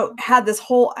 Oh no. had this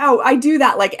whole, I do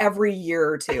that like every year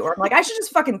or two. Or I'm like, I should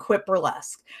just fucking quit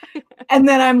burlesque. And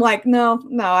then I'm like, no,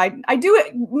 I do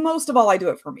it. Most of all, I do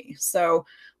it for me. So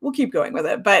we'll keep going with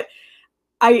it. But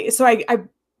I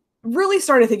really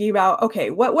started thinking about, okay,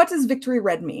 what does Victory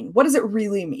Red mean? What does it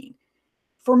really mean?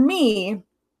 For me,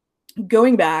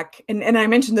 going back, and I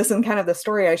mentioned this in kind of the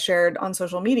story I shared on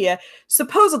social media,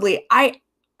 supposedly, I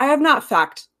have not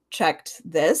fact checked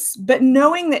this, but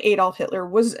knowing that Adolf Hitler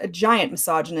was a giant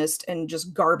misogynist and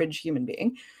just garbage human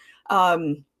being,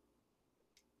 um,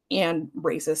 and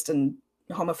racist and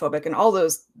homophobic and all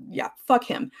those, yeah, fuck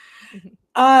him.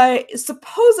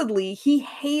 Supposedly he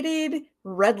hated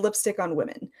red lipstick on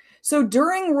women. So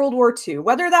during World War II,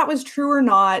 whether that was true or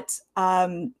not,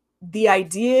 the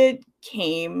idea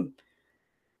came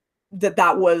that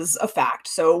that was a fact.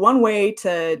 So one way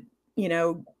to,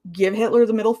 give Hitler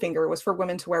the middle finger was for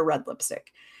women to wear red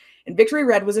lipstick. And Victory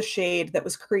Red was a shade that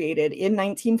was created in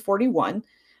 1941.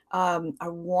 I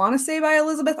want to say by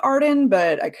Elizabeth Arden,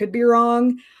 but I could be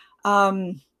wrong.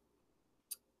 So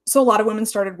a lot of women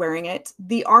started wearing it.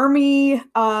 The army,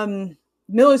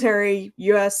 military,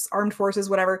 US armed forces,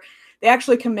 whatever, they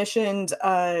actually commissioned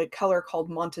a color called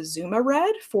Montezuma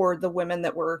Red for the women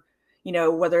that were,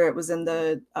 whether it was in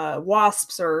the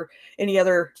WASPs or any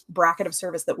other bracket of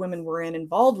service that women were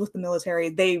involved with the military,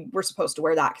 they were supposed to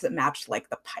wear that because it matched like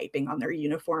the piping on their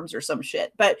uniforms or some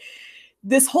shit. But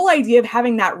this whole idea of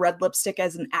having that red lipstick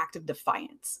as an act of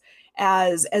defiance,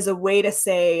 as a way to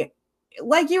say,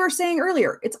 like you were saying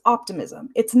earlier, it's optimism.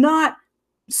 It's not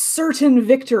certain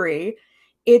victory.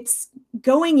 It's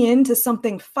going into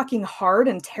something fucking hard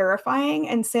and terrifying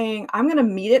and saying, I'm going to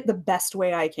meet it the best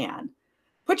way I can.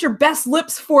 Put your best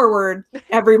lips forward,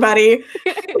 everybody.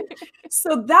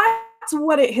 So that's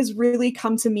what it has really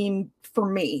come to mean for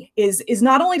me, is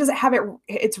not only does it have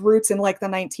its roots in like the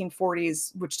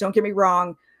 1940s, which, don't get me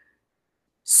wrong,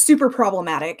 super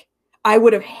problematic. I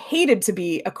would have hated to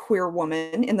be a queer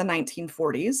woman in the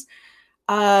 1940s.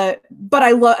 But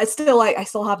I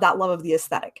still have that love of the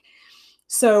aesthetic.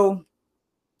 So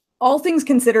all things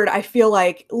considered, I feel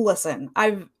like, listen,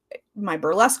 my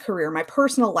burlesque career, my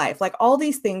personal life, like all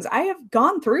these things, I have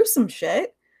gone through some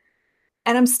shit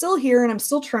and I'm still here and I'm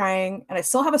still trying and I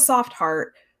still have a soft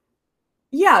heart.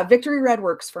 Yeah, Victory Red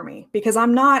works for me because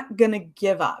I'm not going to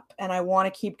give up and I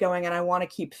want to keep going and I want to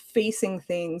keep facing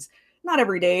things. Not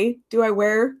every day do I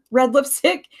wear red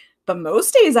lipstick, but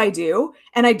most days I do.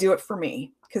 And I do it for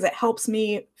me because it helps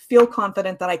me feel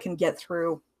confident that I can get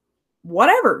through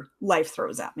whatever life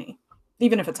throws at me,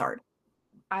 even if it's hard.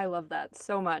 I love that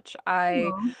so much.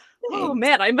 Oh,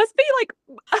 man, I must be like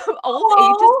old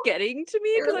age is getting to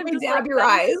me because I'm just like, your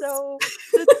eyes.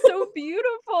 That's so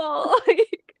beautiful.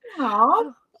 Like,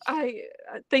 Aww. I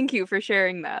thank you for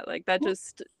sharing that. Like that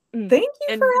just thank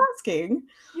you for asking.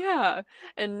 Yeah,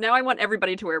 and now I want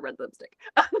everybody to wear red lipstick.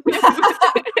 I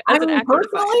mean,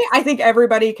 personally, I think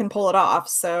everybody can pull it off.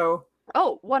 So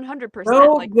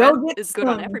 100%. Like red is good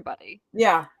on everybody.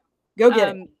 Yeah, go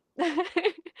get it.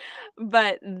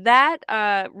 But that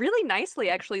really nicely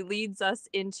actually leads us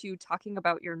into talking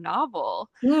about your novel.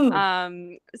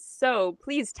 So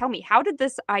please tell me, how did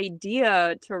this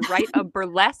idea to write a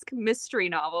burlesque mystery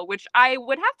novel, which I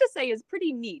would have to say is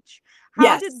pretty niche,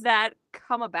 how did that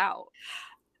come about?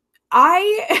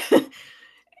 I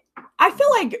feel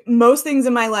like most things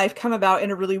in my life come about in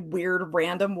a really weird,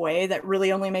 random way that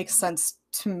really only makes sense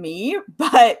to me.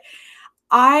 But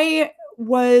I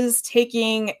was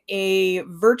taking a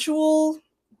virtual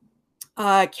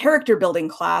character building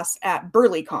class at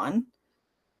BurlyCon.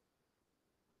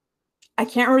 I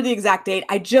can't remember the exact date.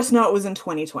 I just know it was in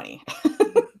 2020.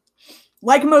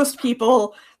 Like most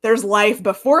people, there's life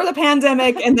before the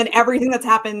pandemic and then everything that's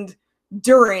happened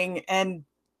during, and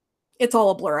it's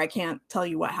all a blur. I can't tell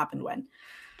you what happened when.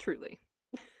 Truly.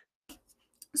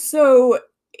 So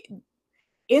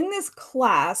in this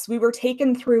class, we were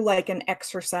taken through like an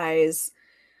exercise.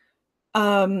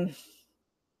 And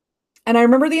I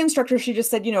remember the instructor, she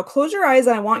just said, close your eyes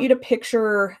and I want you to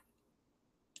picture,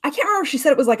 I can't remember if she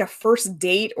said it was like a first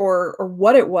date or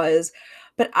what it was,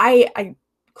 but I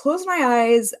closed my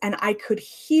eyes and I could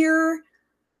hear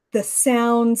the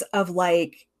sounds of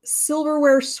like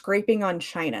silverware scraping on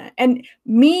china. And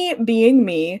me being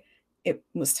me, it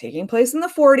was taking place in the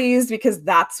 40s because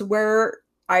that's where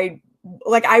I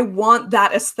want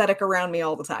that aesthetic around me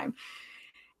all the time.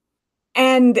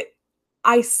 And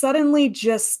I suddenly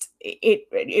just,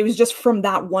 it was just from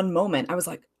that one moment, I was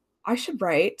like, I should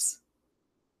write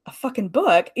a fucking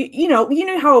book. You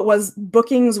know how it was,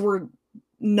 bookings were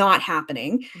not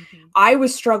happening. Mm-hmm. I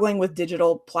was struggling with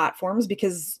digital platforms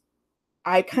because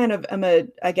I kind of am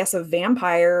I guess a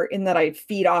vampire in that I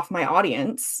feed off my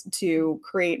audience to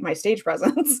create my stage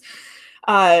presence.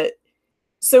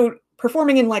 So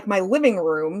performing in like my living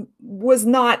room was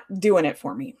not doing it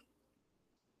for me.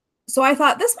 So I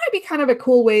thought this might be kind of a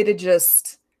cool way to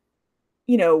just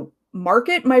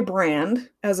market my brand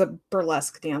as a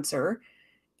burlesque dancer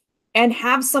and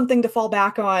have something to fall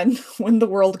back on when the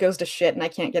world goes to shit and I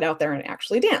can't get out there and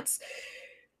actually dance.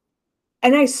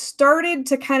 And I started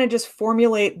to kind of just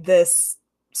formulate this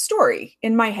story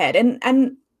in my head.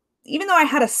 And even though I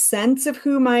had a sense of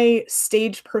who my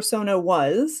stage persona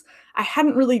was, I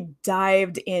hadn't really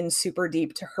dived in super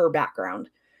deep to her background.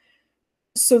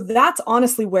 So that's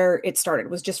honestly where it started,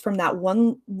 was just from that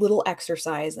one little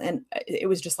exercise. And it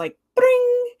was just like,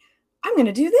 bring, I'm going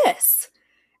to do this.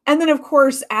 And then, of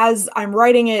course, as I'm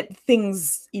writing it,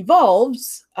 things evolved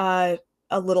a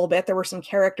little bit. There were some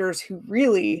characters who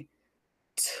really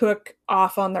took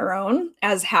off on their own,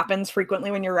 as happens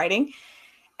frequently when you're writing.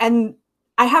 And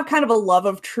I have kind of a love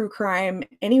of true crime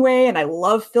anyway, and I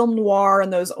love film noir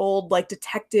and those old, like,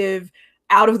 detective.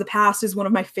 Out of the Past is one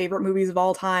of my favorite movies of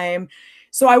all time.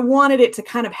 So I wanted it to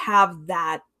kind of have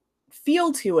that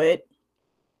feel to it.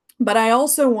 But I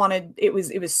also wanted, it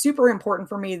was super important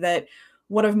for me that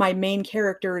one of my main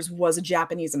characters was a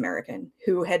Japanese American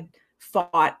who had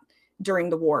fought during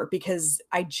the war, because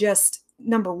I just,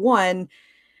 number one,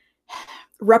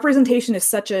 representation is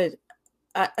such an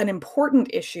important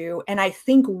issue. And I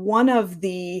think one of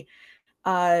the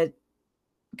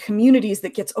communities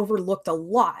that gets overlooked a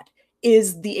lot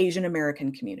is the Asian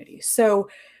American community. So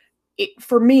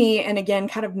for me, and again,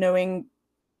 kind of knowing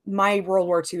my World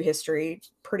War II history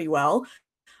pretty well,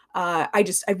 I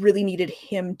really needed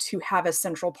him to have a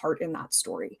central part in that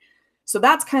story. So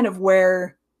that's kind of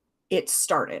where it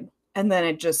started. And then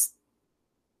it just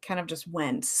kind of just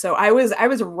went. So I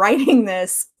was writing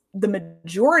this, the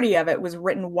majority of it was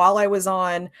written while I was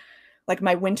on like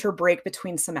my winter break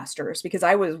between semesters, because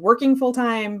I was working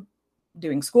full-time,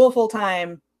 doing school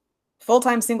full-time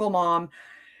single mom.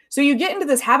 So you get into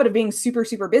this habit of being super,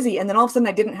 super busy. And then all of a sudden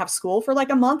I didn't have school for like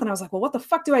a month. And I was like, well, what the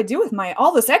fuck do I do with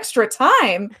all this extra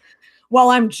time while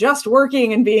I'm just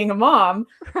working and being a mom?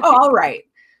 Right. Oh, all right.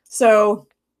 So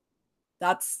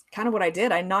that's kind of what I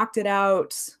did. I knocked it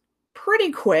out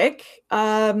pretty quick.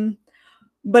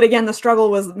 But again, the struggle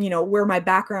was, where my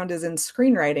background is in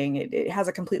screenwriting, it has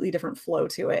a completely different flow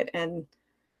to it. And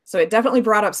so it definitely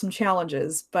brought up some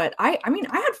challenges, but I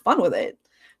had fun with it.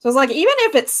 So I was like, even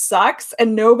if it sucks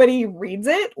and nobody reads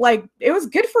it, like, it was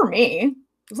good for me. It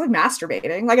was like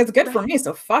masturbating. Like, it's good for me.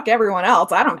 So fuck everyone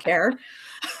else. I don't care.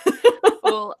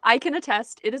 Well, I can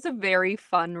attest, it is a very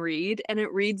fun read and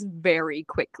it reads very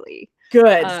quickly.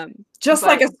 Good. Just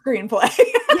like a screenplay.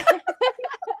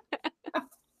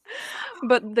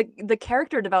 But the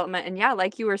character development, and yeah,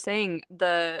 like you were saying,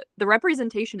 the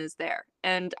representation is there,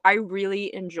 and I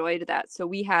really enjoyed that. So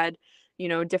we had,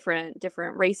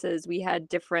 different races, we had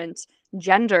different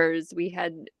genders, we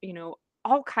had,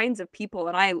 all kinds of people,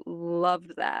 and I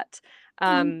loved that.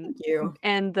 Thank you.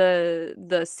 And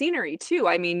the scenery too.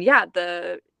 I mean, yeah,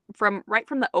 from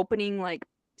the opening, like,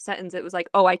 sentence, it was like,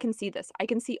 oh, I can see this, I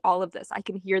can see all of this, I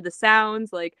can hear the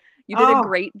sounds. Like, you did a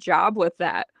great job with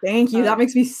that. Thank you. That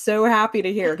makes me so happy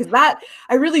to hear, because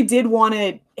I really did want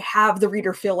to have the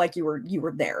reader feel like you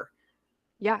were there.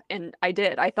 Yeah, and I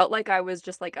did. I felt like I was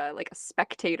just like a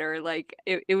spectator. Like,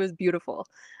 it was beautiful.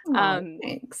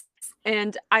 Thanks.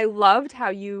 And I loved how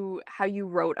you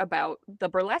wrote about the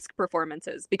burlesque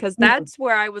performances, because that's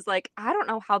where I was like, I don't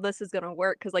know how this is gonna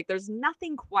work, because like there's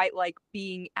nothing quite like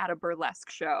being at a burlesque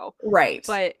show. Right.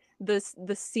 But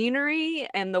the scenery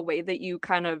and the way that you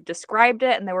kind of described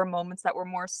it, and there were moments that were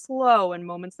more slow and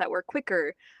moments that were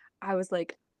quicker, I was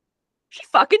like, she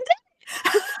fucking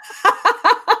did.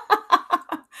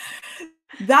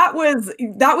 That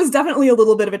was definitely a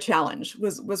little bit of a challenge,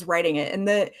 was writing it. And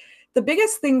the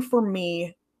biggest thing for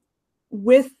me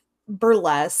with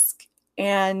burlesque,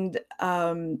 and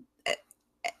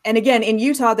again, in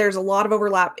Utah, there's a lot of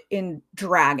overlap in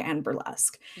drag and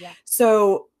burlesque. Yeah.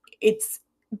 So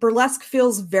burlesque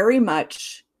feels very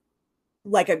much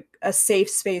like a safe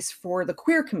space for the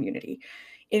queer community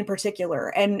in particular.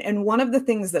 And one of the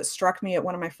things that struck me at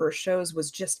one of my first shows was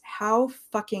just how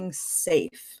fucking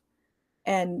safe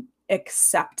and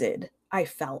accepted I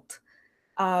felt.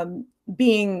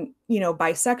 Being,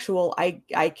 bisexual,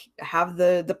 I have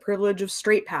the privilege of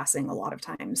straight passing a lot of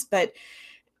times, but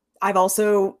I've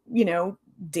also,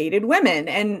 dated women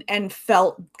and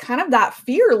felt kind of that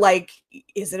fear, like,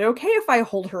 is it okay if I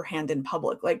hold her hand in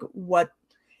public? Like, what?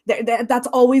 That's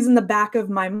always in the back of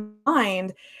my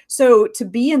mind. So to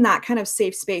be in that kind of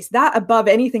safe space, that above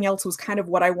anything else was kind of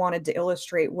what I wanted to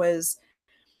illustrate, was,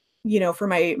 for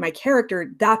my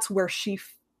character, that's where she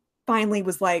finally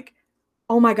was like,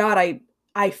 oh my God,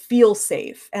 I feel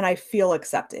safe and I feel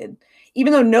accepted.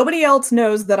 Even though nobody else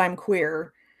knows that I'm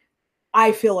queer,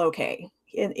 I feel okay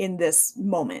in this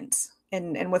moment.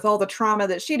 and with all the trauma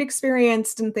that she'd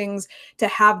experienced and things, to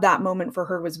have that moment for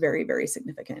her was very, very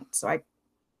significant. So I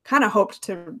kind of hoped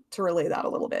to relay that a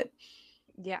little bit.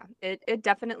 Yeah, it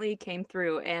definitely came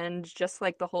through, and just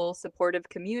like the whole supportive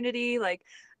community, like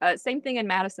same thing in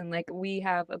Madison. Like we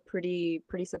have a pretty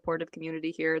supportive community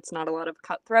here. It's not a lot of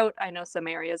cutthroat. I know some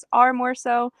areas are more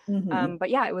so, Mhm. but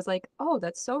yeah, it was like, oh,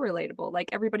 that's so relatable. Like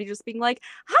everybody just being like,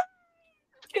 "Hi,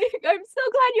 I'm so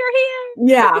glad you're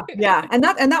Yeah, here." yeah. And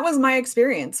that was my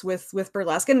experience with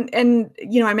burlesque. And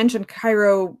you know, I mentioned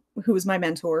Cairo, who was my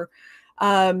mentor,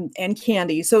 and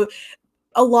Candy. So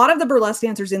a lot of the burlesque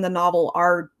dancers in the novel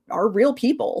are real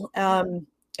people. And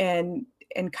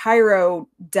Cairo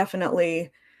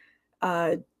definitely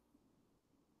uh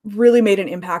really made an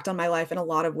impact on my life in a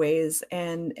lot of ways.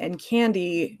 And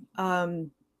Candy,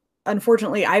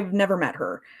 unfortunately, I've never met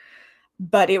her,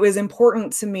 but it was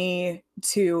important to me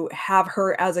to have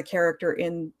her as a character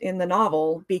in the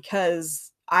novel,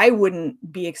 because I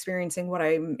wouldn't be experiencing what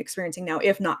I'm experiencing now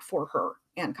if not for her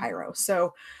and Cairo.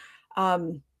 So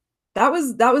um, that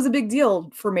was a big deal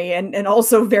for me, and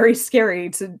also very scary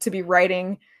to be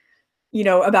writing, you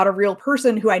know, about a real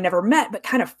person who I never met, but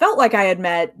kind of felt like I had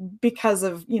met because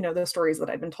of, you know, the stories that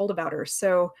I'd been told about her.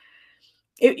 So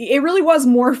it really was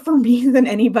more for me than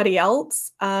anybody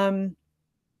else. But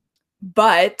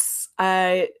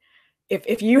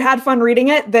if you had fun reading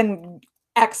it, then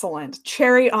excellent,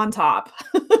 cherry on top.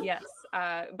 Yes.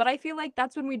 But I feel like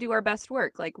that's when we do our best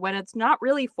work. Like when it's not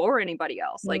really for anybody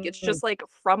else. Like it's Mhm. just like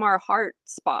from our heart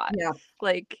spot. Yeah.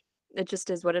 Like it just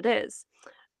is what it is.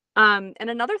 And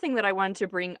another thing that I wanted to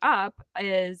bring up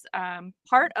is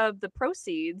part of the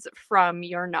proceeds from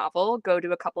your novel go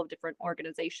to a couple of different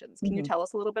organizations. Can you Mhm. tell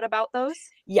us a little bit about those?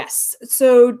 Yes.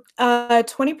 So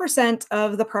 20%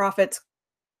 of the profits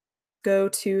go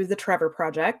to the Trevor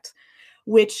Project,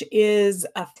 which is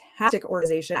a fantastic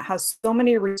organization. It has so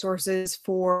many resources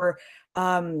for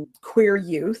queer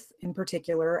youth in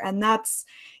particular. And that's,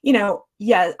 you know,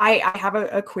 yeah, I have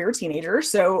a queer teenager.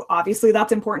 So obviously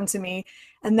that's important to me.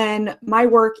 And then my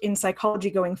work in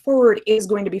psychology going forward is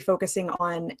going to be focusing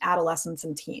on adolescents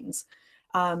and teens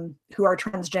who are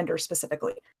transgender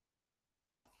specifically.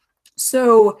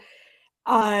 So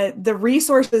the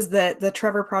resources that the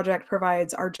Trevor Project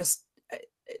provides are just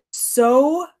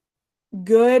so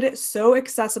good, so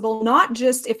accessible, not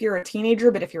just if you're a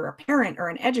teenager, but if you're a parent or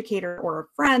an educator or a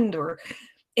friend or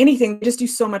anything, they just do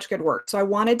so much good work. So I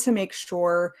wanted to make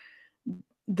sure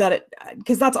that it,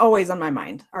 because that's always on my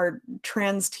mind, our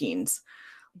trans teens.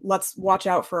 Let's watch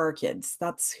out for our kids.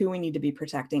 That's who we need to be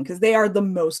protecting, because they are the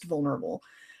most vulnerable.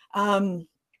 Um,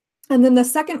 and then the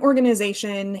second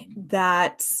organization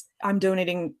that I'm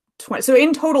donating 20, so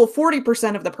in total,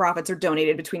 40% of the profits are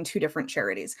donated between two different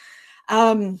charities.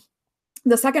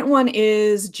 The second one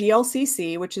is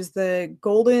GLCC, which is the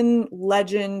Golden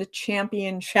Legend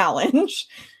Champion Challenge.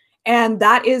 And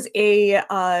that is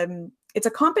it's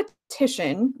a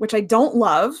competition, which I don't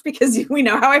love because we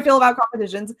know how I feel about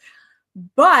competitions.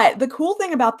 But the cool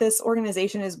thing about this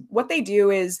organization is what they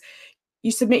do is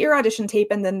you submit your audition tape,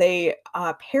 and then they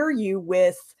pair you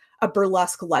with a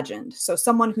burlesque legend. So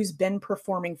someone who's been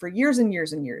performing for years and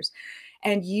years and years.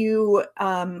 And you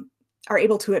are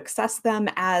able to access them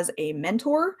as a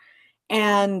mentor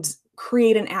and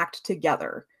create an act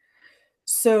together.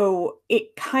 So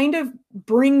it kind of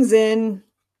brings in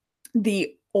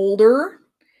the older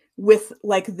with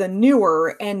like the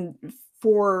newer. And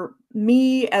for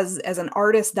me as an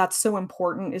artist, that's so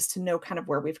important, is to know kind of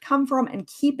where we've come from and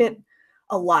keep it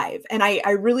alive. And I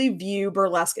really view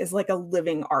burlesque as like a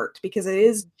living art, because it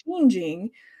is changing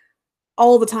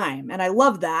all the time. And I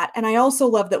love that. And I also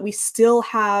love that we still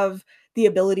have the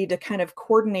ability to kind of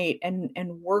coordinate and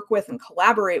work with and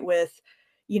collaborate with,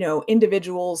 you know,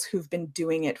 individuals who've been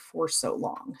doing it for so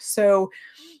long. So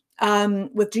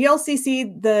with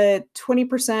GLCC, the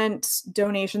 20%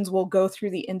 donations will go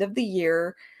through the end of the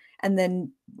year. And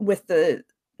then with the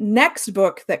next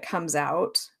book that comes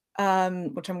out,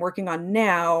 which I'm working on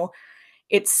now,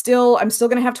 I'm still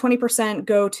going to have 20%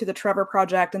 go to the Trevor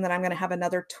Project, and then I'm going to have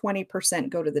another 20%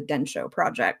 go to the Densho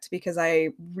Project, because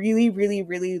I really, really,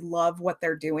 really love what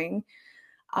they're doing.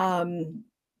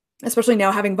 Especially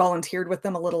now, having volunteered with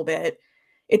them a little bit,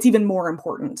 it's even more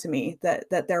important to me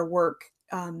that their work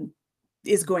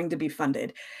is going to be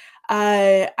funded.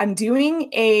 I'm doing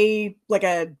a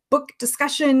book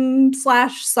discussion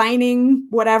slash signing,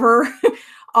 whatever,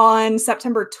 on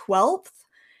September 12th.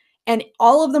 And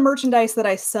all of the merchandise that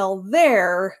I sell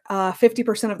there,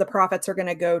 50% of the profits are going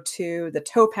to go to the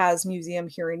Topaz Museum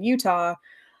here in Utah.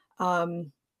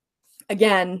 Um,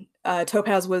 Again,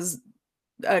 Topaz was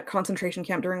a concentration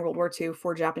camp during World War II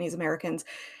for Japanese Americans.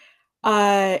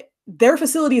 Their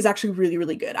facility is actually really,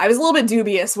 really good. I was a little bit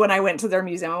dubious when I went to their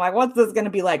museum. I'm like, what's this going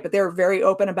to be like? But they were very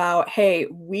open about, hey,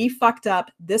 we fucked up.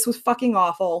 This was fucking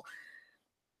awful.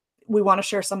 We want to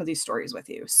share some of these stories with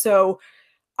you. So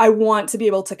I want to be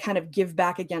able to kind of give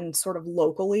back again, sort of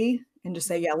locally, and just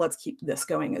say, yeah, let's keep this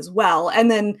going as well.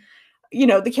 And then, you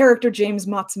know, the character James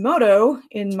Matsumoto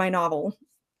in my novel,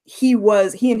 he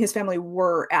and his family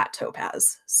were at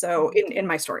Topaz. So in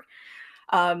my story.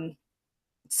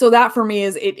 So that for me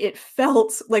is, it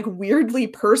felt like weirdly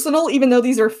personal, even though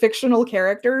these are fictional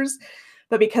characters.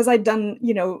 But because I'd done,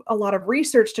 you know, a lot of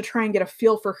research to try and get a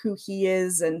feel for who he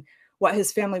is and what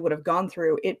his family would have gone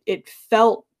through, it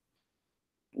felt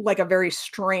like a very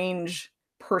strange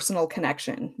personal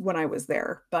connection when I was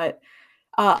there. But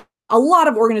a lot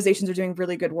of organizations are doing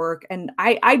really good work. And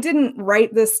I didn't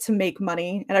write this to make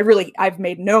money. And I've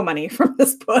made no money from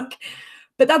this book.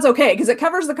 But that's okay, because it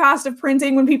covers the cost of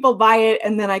printing when people buy it,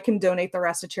 and then I can donate the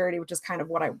rest to charity, which is kind of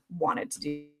what I wanted to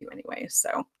do anyway.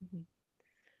 So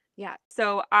yeah,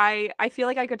 so I feel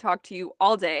like I could talk to you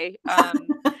all day,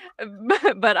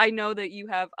 but I know that you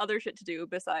have other shit to do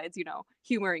besides, you know,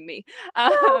 humoring me.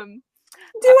 Do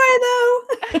I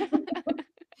though?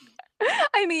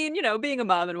 I mean, you know, being a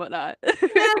mom and whatnot.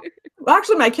 Yeah. Well,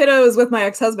 actually, my kiddo is with my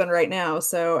ex-husband right now,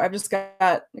 so I've just got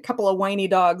a couple of whiny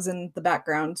dogs in the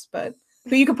background, but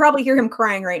you could probably hear him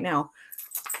crying right now.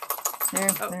 There.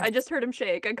 I just heard him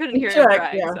shake. I couldn't hear him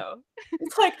crying, yeah. So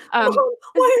it's like, oh,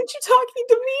 why aren't you talking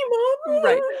to me, Mom?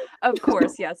 Right. Of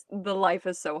course, yes. The life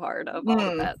is so hard of all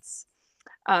the pets.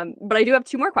 But I do have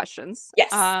 2 more questions.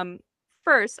 Yes.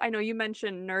 First, I know you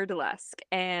mentioned Nerdlesque,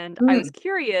 and I was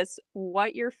curious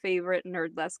what your favorite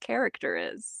Nerdlesque character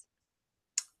is.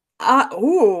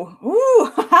 So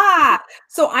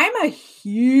I'm a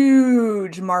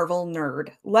huge Marvel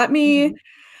nerd.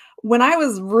 When I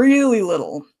was really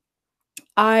little,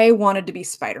 I wanted to be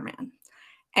Spider-Man,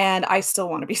 and I still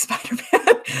want to be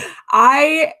Spider-Man.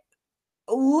 I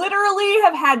literally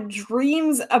have had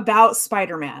dreams about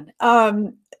Spider-Man.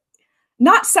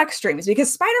 Not sex dreams,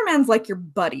 because Spider-Man's like your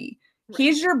buddy. Right.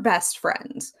 He's your best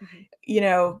friend. You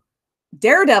know,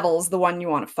 Daredevil's the one you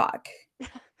want to fuck.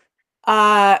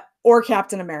 Or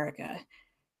Captain America.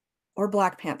 Or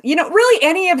Black Panther. You know, really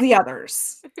any of the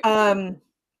others.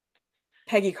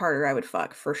 Peggy Carter I would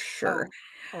fuck for sure.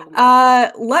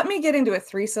 Let me get into a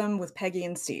threesome with Peggy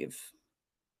and Steve,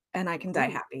 and I can die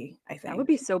happy, I think. That would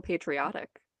be so patriotic.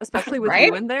 Especially with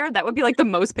you in there. That would be like the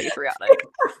most patriotic.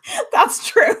 That's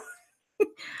true.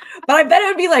 But I bet it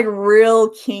would be like real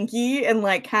kinky and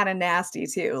like kind of nasty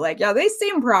too. Like, yeah, they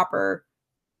seem proper,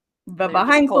 but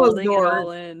behind closed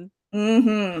doors.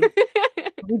 I'll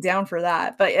be down for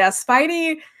that. But yeah,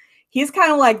 Spidey, he's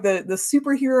kind of like the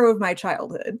superhero of my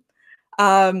childhood.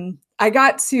 I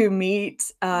got to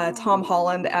meet Tom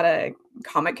Holland at a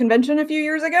comic convention a few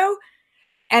years ago,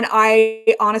 and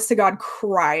I, honest to God,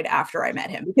 cried after I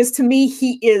met him, because to me,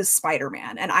 he is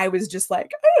Spider-Man, and I was just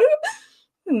like,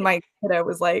 and my kiddo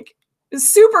was like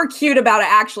super cute about it.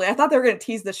 Actually, I thought they were gonna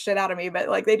tease the shit out of me, but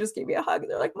like they just gave me a hug.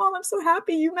 They're like, "Mom, I'm so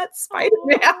happy you met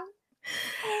Spider-Man."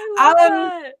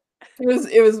 It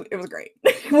was great.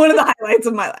 One of the highlights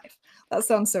of my life. That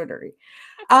sounds so dirty.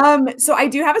 So I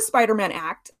do have a Spider-Man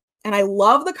act, and I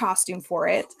love the costume for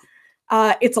it.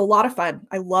 It's a lot of fun.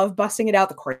 I love busting it out.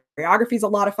 The choreography is a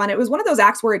lot of fun. It was one of those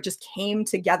acts where it just came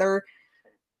together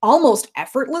almost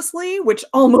effortlessly, which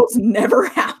almost never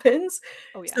happens.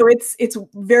 Oh, yeah. So it's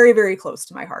very, very close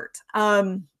to my heart.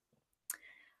 I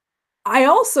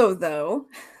also, though,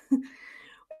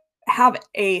 have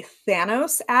a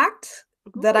Thanos act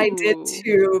that I did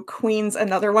to Queen's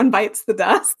Another One Bites the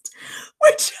Dust,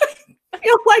 which I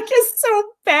feel like is so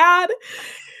bad,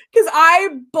 because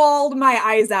I bawled my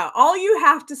eyes out. All you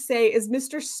have to say is,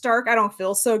 "Mr. Stark, I don't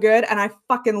feel so good," and I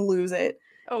fucking lose it.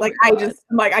 Like, I'm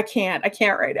like, I can't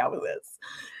right now with this.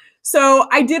 So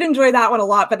I did enjoy that one a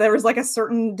lot, but there was like a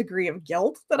certain degree of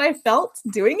guilt that I felt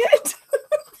doing it.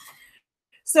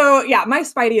 So yeah, my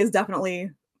Spidey is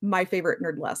definitely my favorite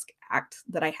Nerdlesque act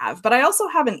that I have. But I also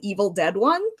have an Evil Dead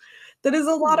one that is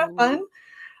a lot of fun.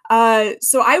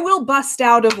 So I will bust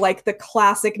out of like the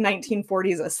classic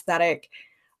 1940s aesthetic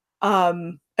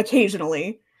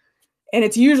occasionally. And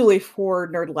it's usually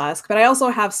for Nerdlesque, but I also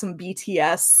have some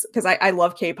BTS, because I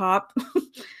love K-pop.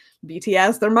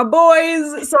 BTS, they're my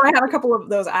boys. So I have a couple of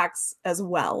those acts as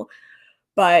well.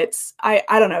 But I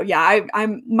don't know. Yeah,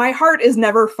 my heart is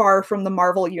never far from the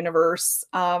Marvel universe.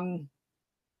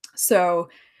 So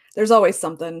there's always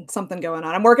something going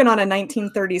on. I'm working on a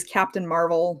 1930s Captain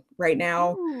Marvel right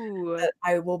now that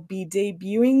I will be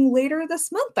debuting later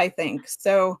this month, I think.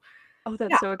 So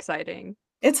that's so exciting.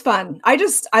 It's fun. I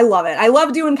love it. I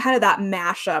love doing kind of that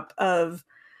mashup of,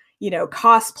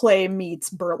 cosplay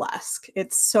meets burlesque.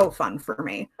 It's so fun for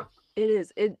me. It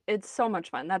is. It's so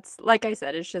much fun. That's like I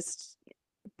said, it's just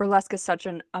burlesque is such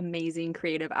an amazing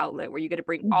creative outlet where you get to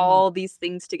bring Mhm. all these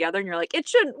things together and you're like, it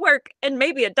shouldn't work, and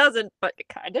maybe it doesn't, but it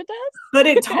kind of does. But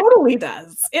it totally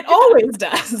does. It always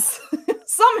does.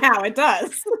 Somehow it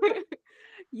does.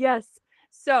 Yes.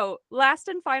 So, last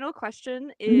and final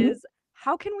question Mhm. is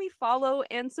how can we follow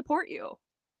and support you?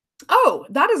 Oh,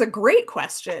 that is a great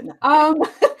question.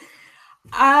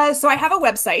 So I have a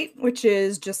website, which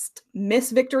is just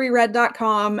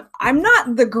missvictoryred.com. I'm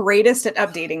not the greatest at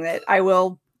updating it. I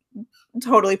will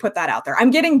totally put that out there.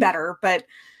 I'm getting better, but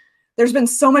there's been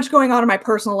so much going on in my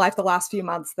personal life the last few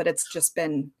months that it's just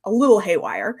been a little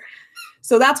haywire.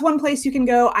 So that's one place you can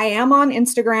go. I am on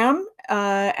Instagram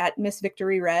at Miss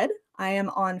Victory Red. I am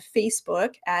on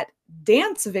Facebook at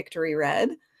Dance Victory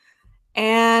Red.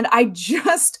 And I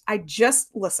just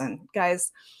listen,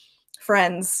 guys,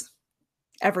 friends,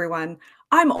 everyone,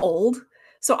 I'm old.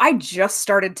 So I just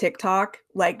started TikTok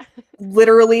like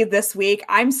literally this week.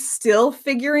 I'm still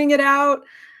figuring it out.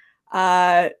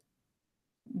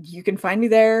 You can find me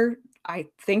there. I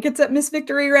think it's at Miss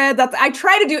Victory Red. I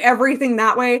try to do everything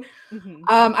that way. Mhm.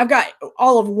 I've got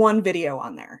all of one video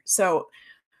on there. So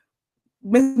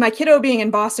with my kiddo being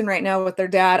in Boston right now with their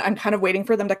dad, I'm kind of waiting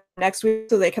for them to come next week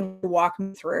so they can walk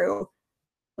me through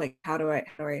like how do I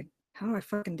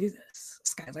fucking do this?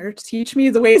 Skylar, teach me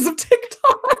the ways of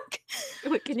TikTok.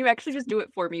 Wait, can you actually just do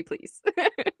it for me, please?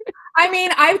 I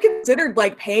mean, I've considered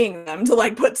like paying them to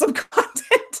like put some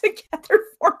content together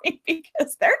for me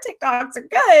because their TikToks are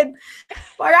good.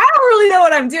 Like, I don't really know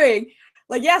what I'm doing.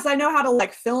 Like, yes, I know how to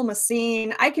like film a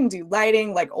scene. I can do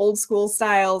lighting, like old school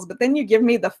styles, but then you give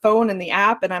me the phone and the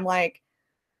app and I'm like,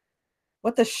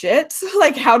 what the shit?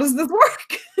 Like, how does this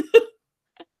work?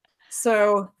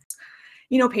 So,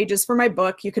 pages for my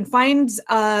book. You can find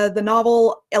the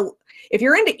novel. If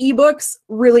you're into ebooks,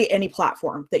 really any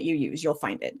platform that you use, you'll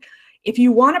find it. If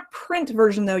you want a print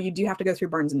version, though, you do have to go through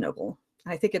Barnes & Noble.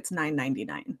 I think it's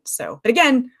 $9.99. So, but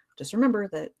again, just remember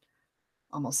that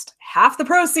almost half the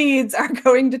proceeds are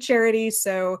going to charity.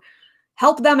 So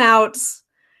help them out.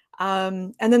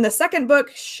 And then the second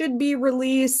book should be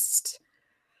released.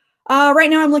 Right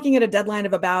now, I'm looking at a deadline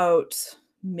of about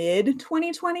mid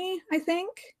 2020, I think.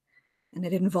 And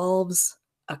it involves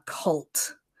a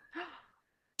cult.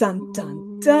 Dun,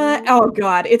 dun, dun. Oh,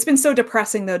 God. It's been so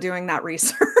depressing, though, doing that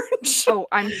research. Oh,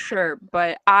 I'm sure,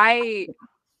 but I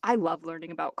love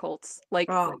learning about cults. Like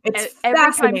It's every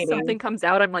time fascinating. something comes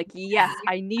out, I'm like, yes,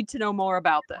 I need to know more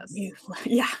about this.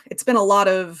 Yeah, it's been a lot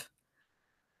of,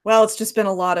 it's just been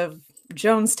a lot of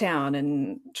Jonestown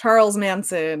and Charles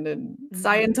Manson and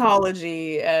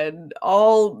Scientology and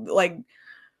all like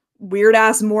weird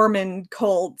ass Mormon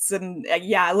cults. And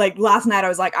yeah, like last night I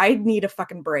was like, I need a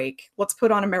fucking break. Let's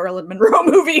put on a Marilyn Monroe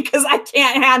movie because I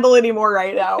can't handle anymore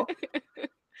right now.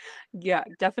 Yeah,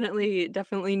 definitely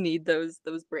need those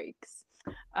breaks.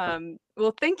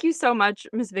 Well, thank you so much,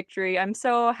 Miss Victory. I'm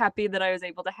so happy that I was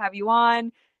able to have you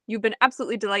on. You've been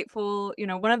absolutely delightful.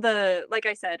 Like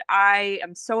I said, I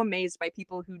am so amazed by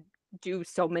people who do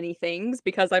so many things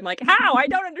because I'm like, how? I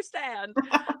don't understand.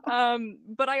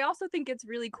 But I also think it's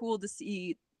really cool to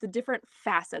see the different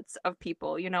facets of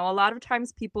people. A lot of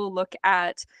times people look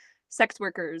at sex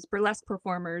workers, burlesque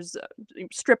performers,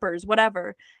 strippers,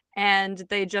 whatever, and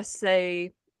they just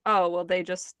say, oh, well, they're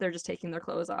just taking their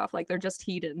clothes off, like they're just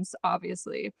heathens,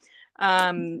 obviously.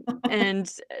 And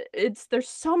there's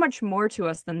so much more to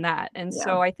us than that. And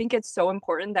so I think it's so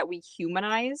important that we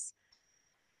humanize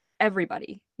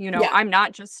everybody. I'm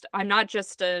not just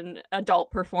an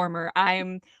adult performer.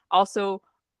 I'm also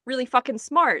really fucking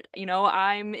smart.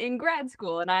 I'm in grad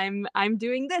school and I'm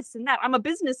doing this and that. I'm a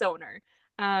business owner.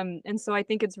 And so I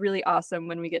think it's really awesome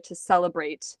when we get to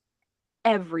celebrate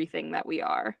everything that we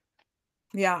are.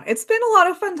 Yeah, it's been a lot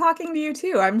of fun talking to you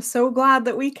too. I'm so glad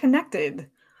that we connected.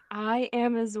 I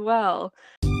am as well.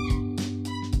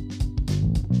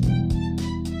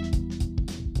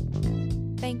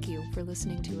 Thank you for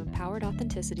listening to Empowered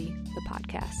Authenticity, the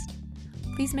podcast.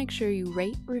 Please make sure you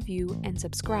rate, review, and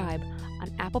subscribe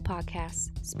on Apple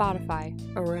Podcasts, Spotify,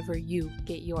 or wherever you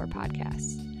get your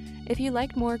podcasts. If you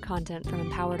like more content from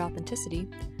Empowered Authenticity,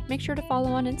 make sure to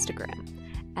follow on Instagram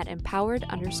at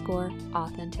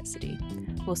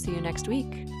empowered_authenticity. We'll see you next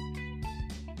week.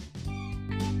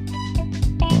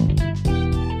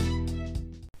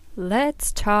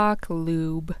 Let's talk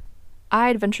lube.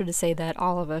 I'd venture to say that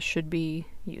all of us should be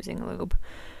using lube.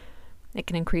 It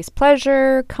can increase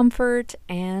pleasure, comfort,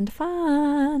 and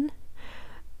fun.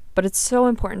 But it's so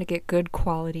important to get good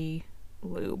quality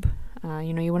lube.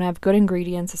 You want to have good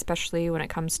ingredients, especially when it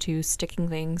comes to sticking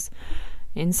things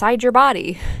inside your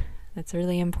body. That's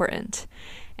really important.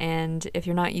 And if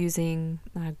you're not using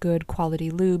good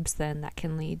quality lubes, then that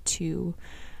can lead to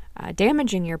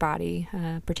damaging your body,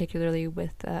 particularly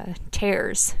with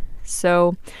tears.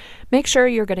 So make sure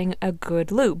you're getting a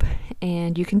good lube.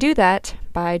 And you can do that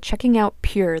by checking out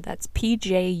Pure. That's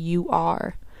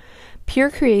PJUR.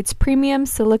 Pure creates premium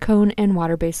silicone and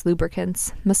water-based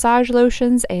lubricants, massage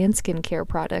lotions, and skincare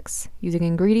products using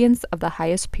ingredients of the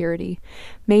highest purity,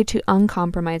 made to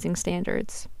uncompromising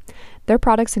standards. Their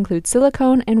products include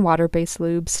silicone and water-based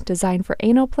lubes designed for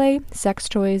anal play, sex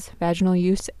toys, vaginal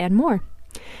use, and more.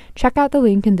 Check out the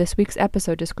link in this week's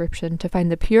episode description to find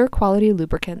the Pure quality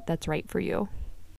lubricant that's right for you.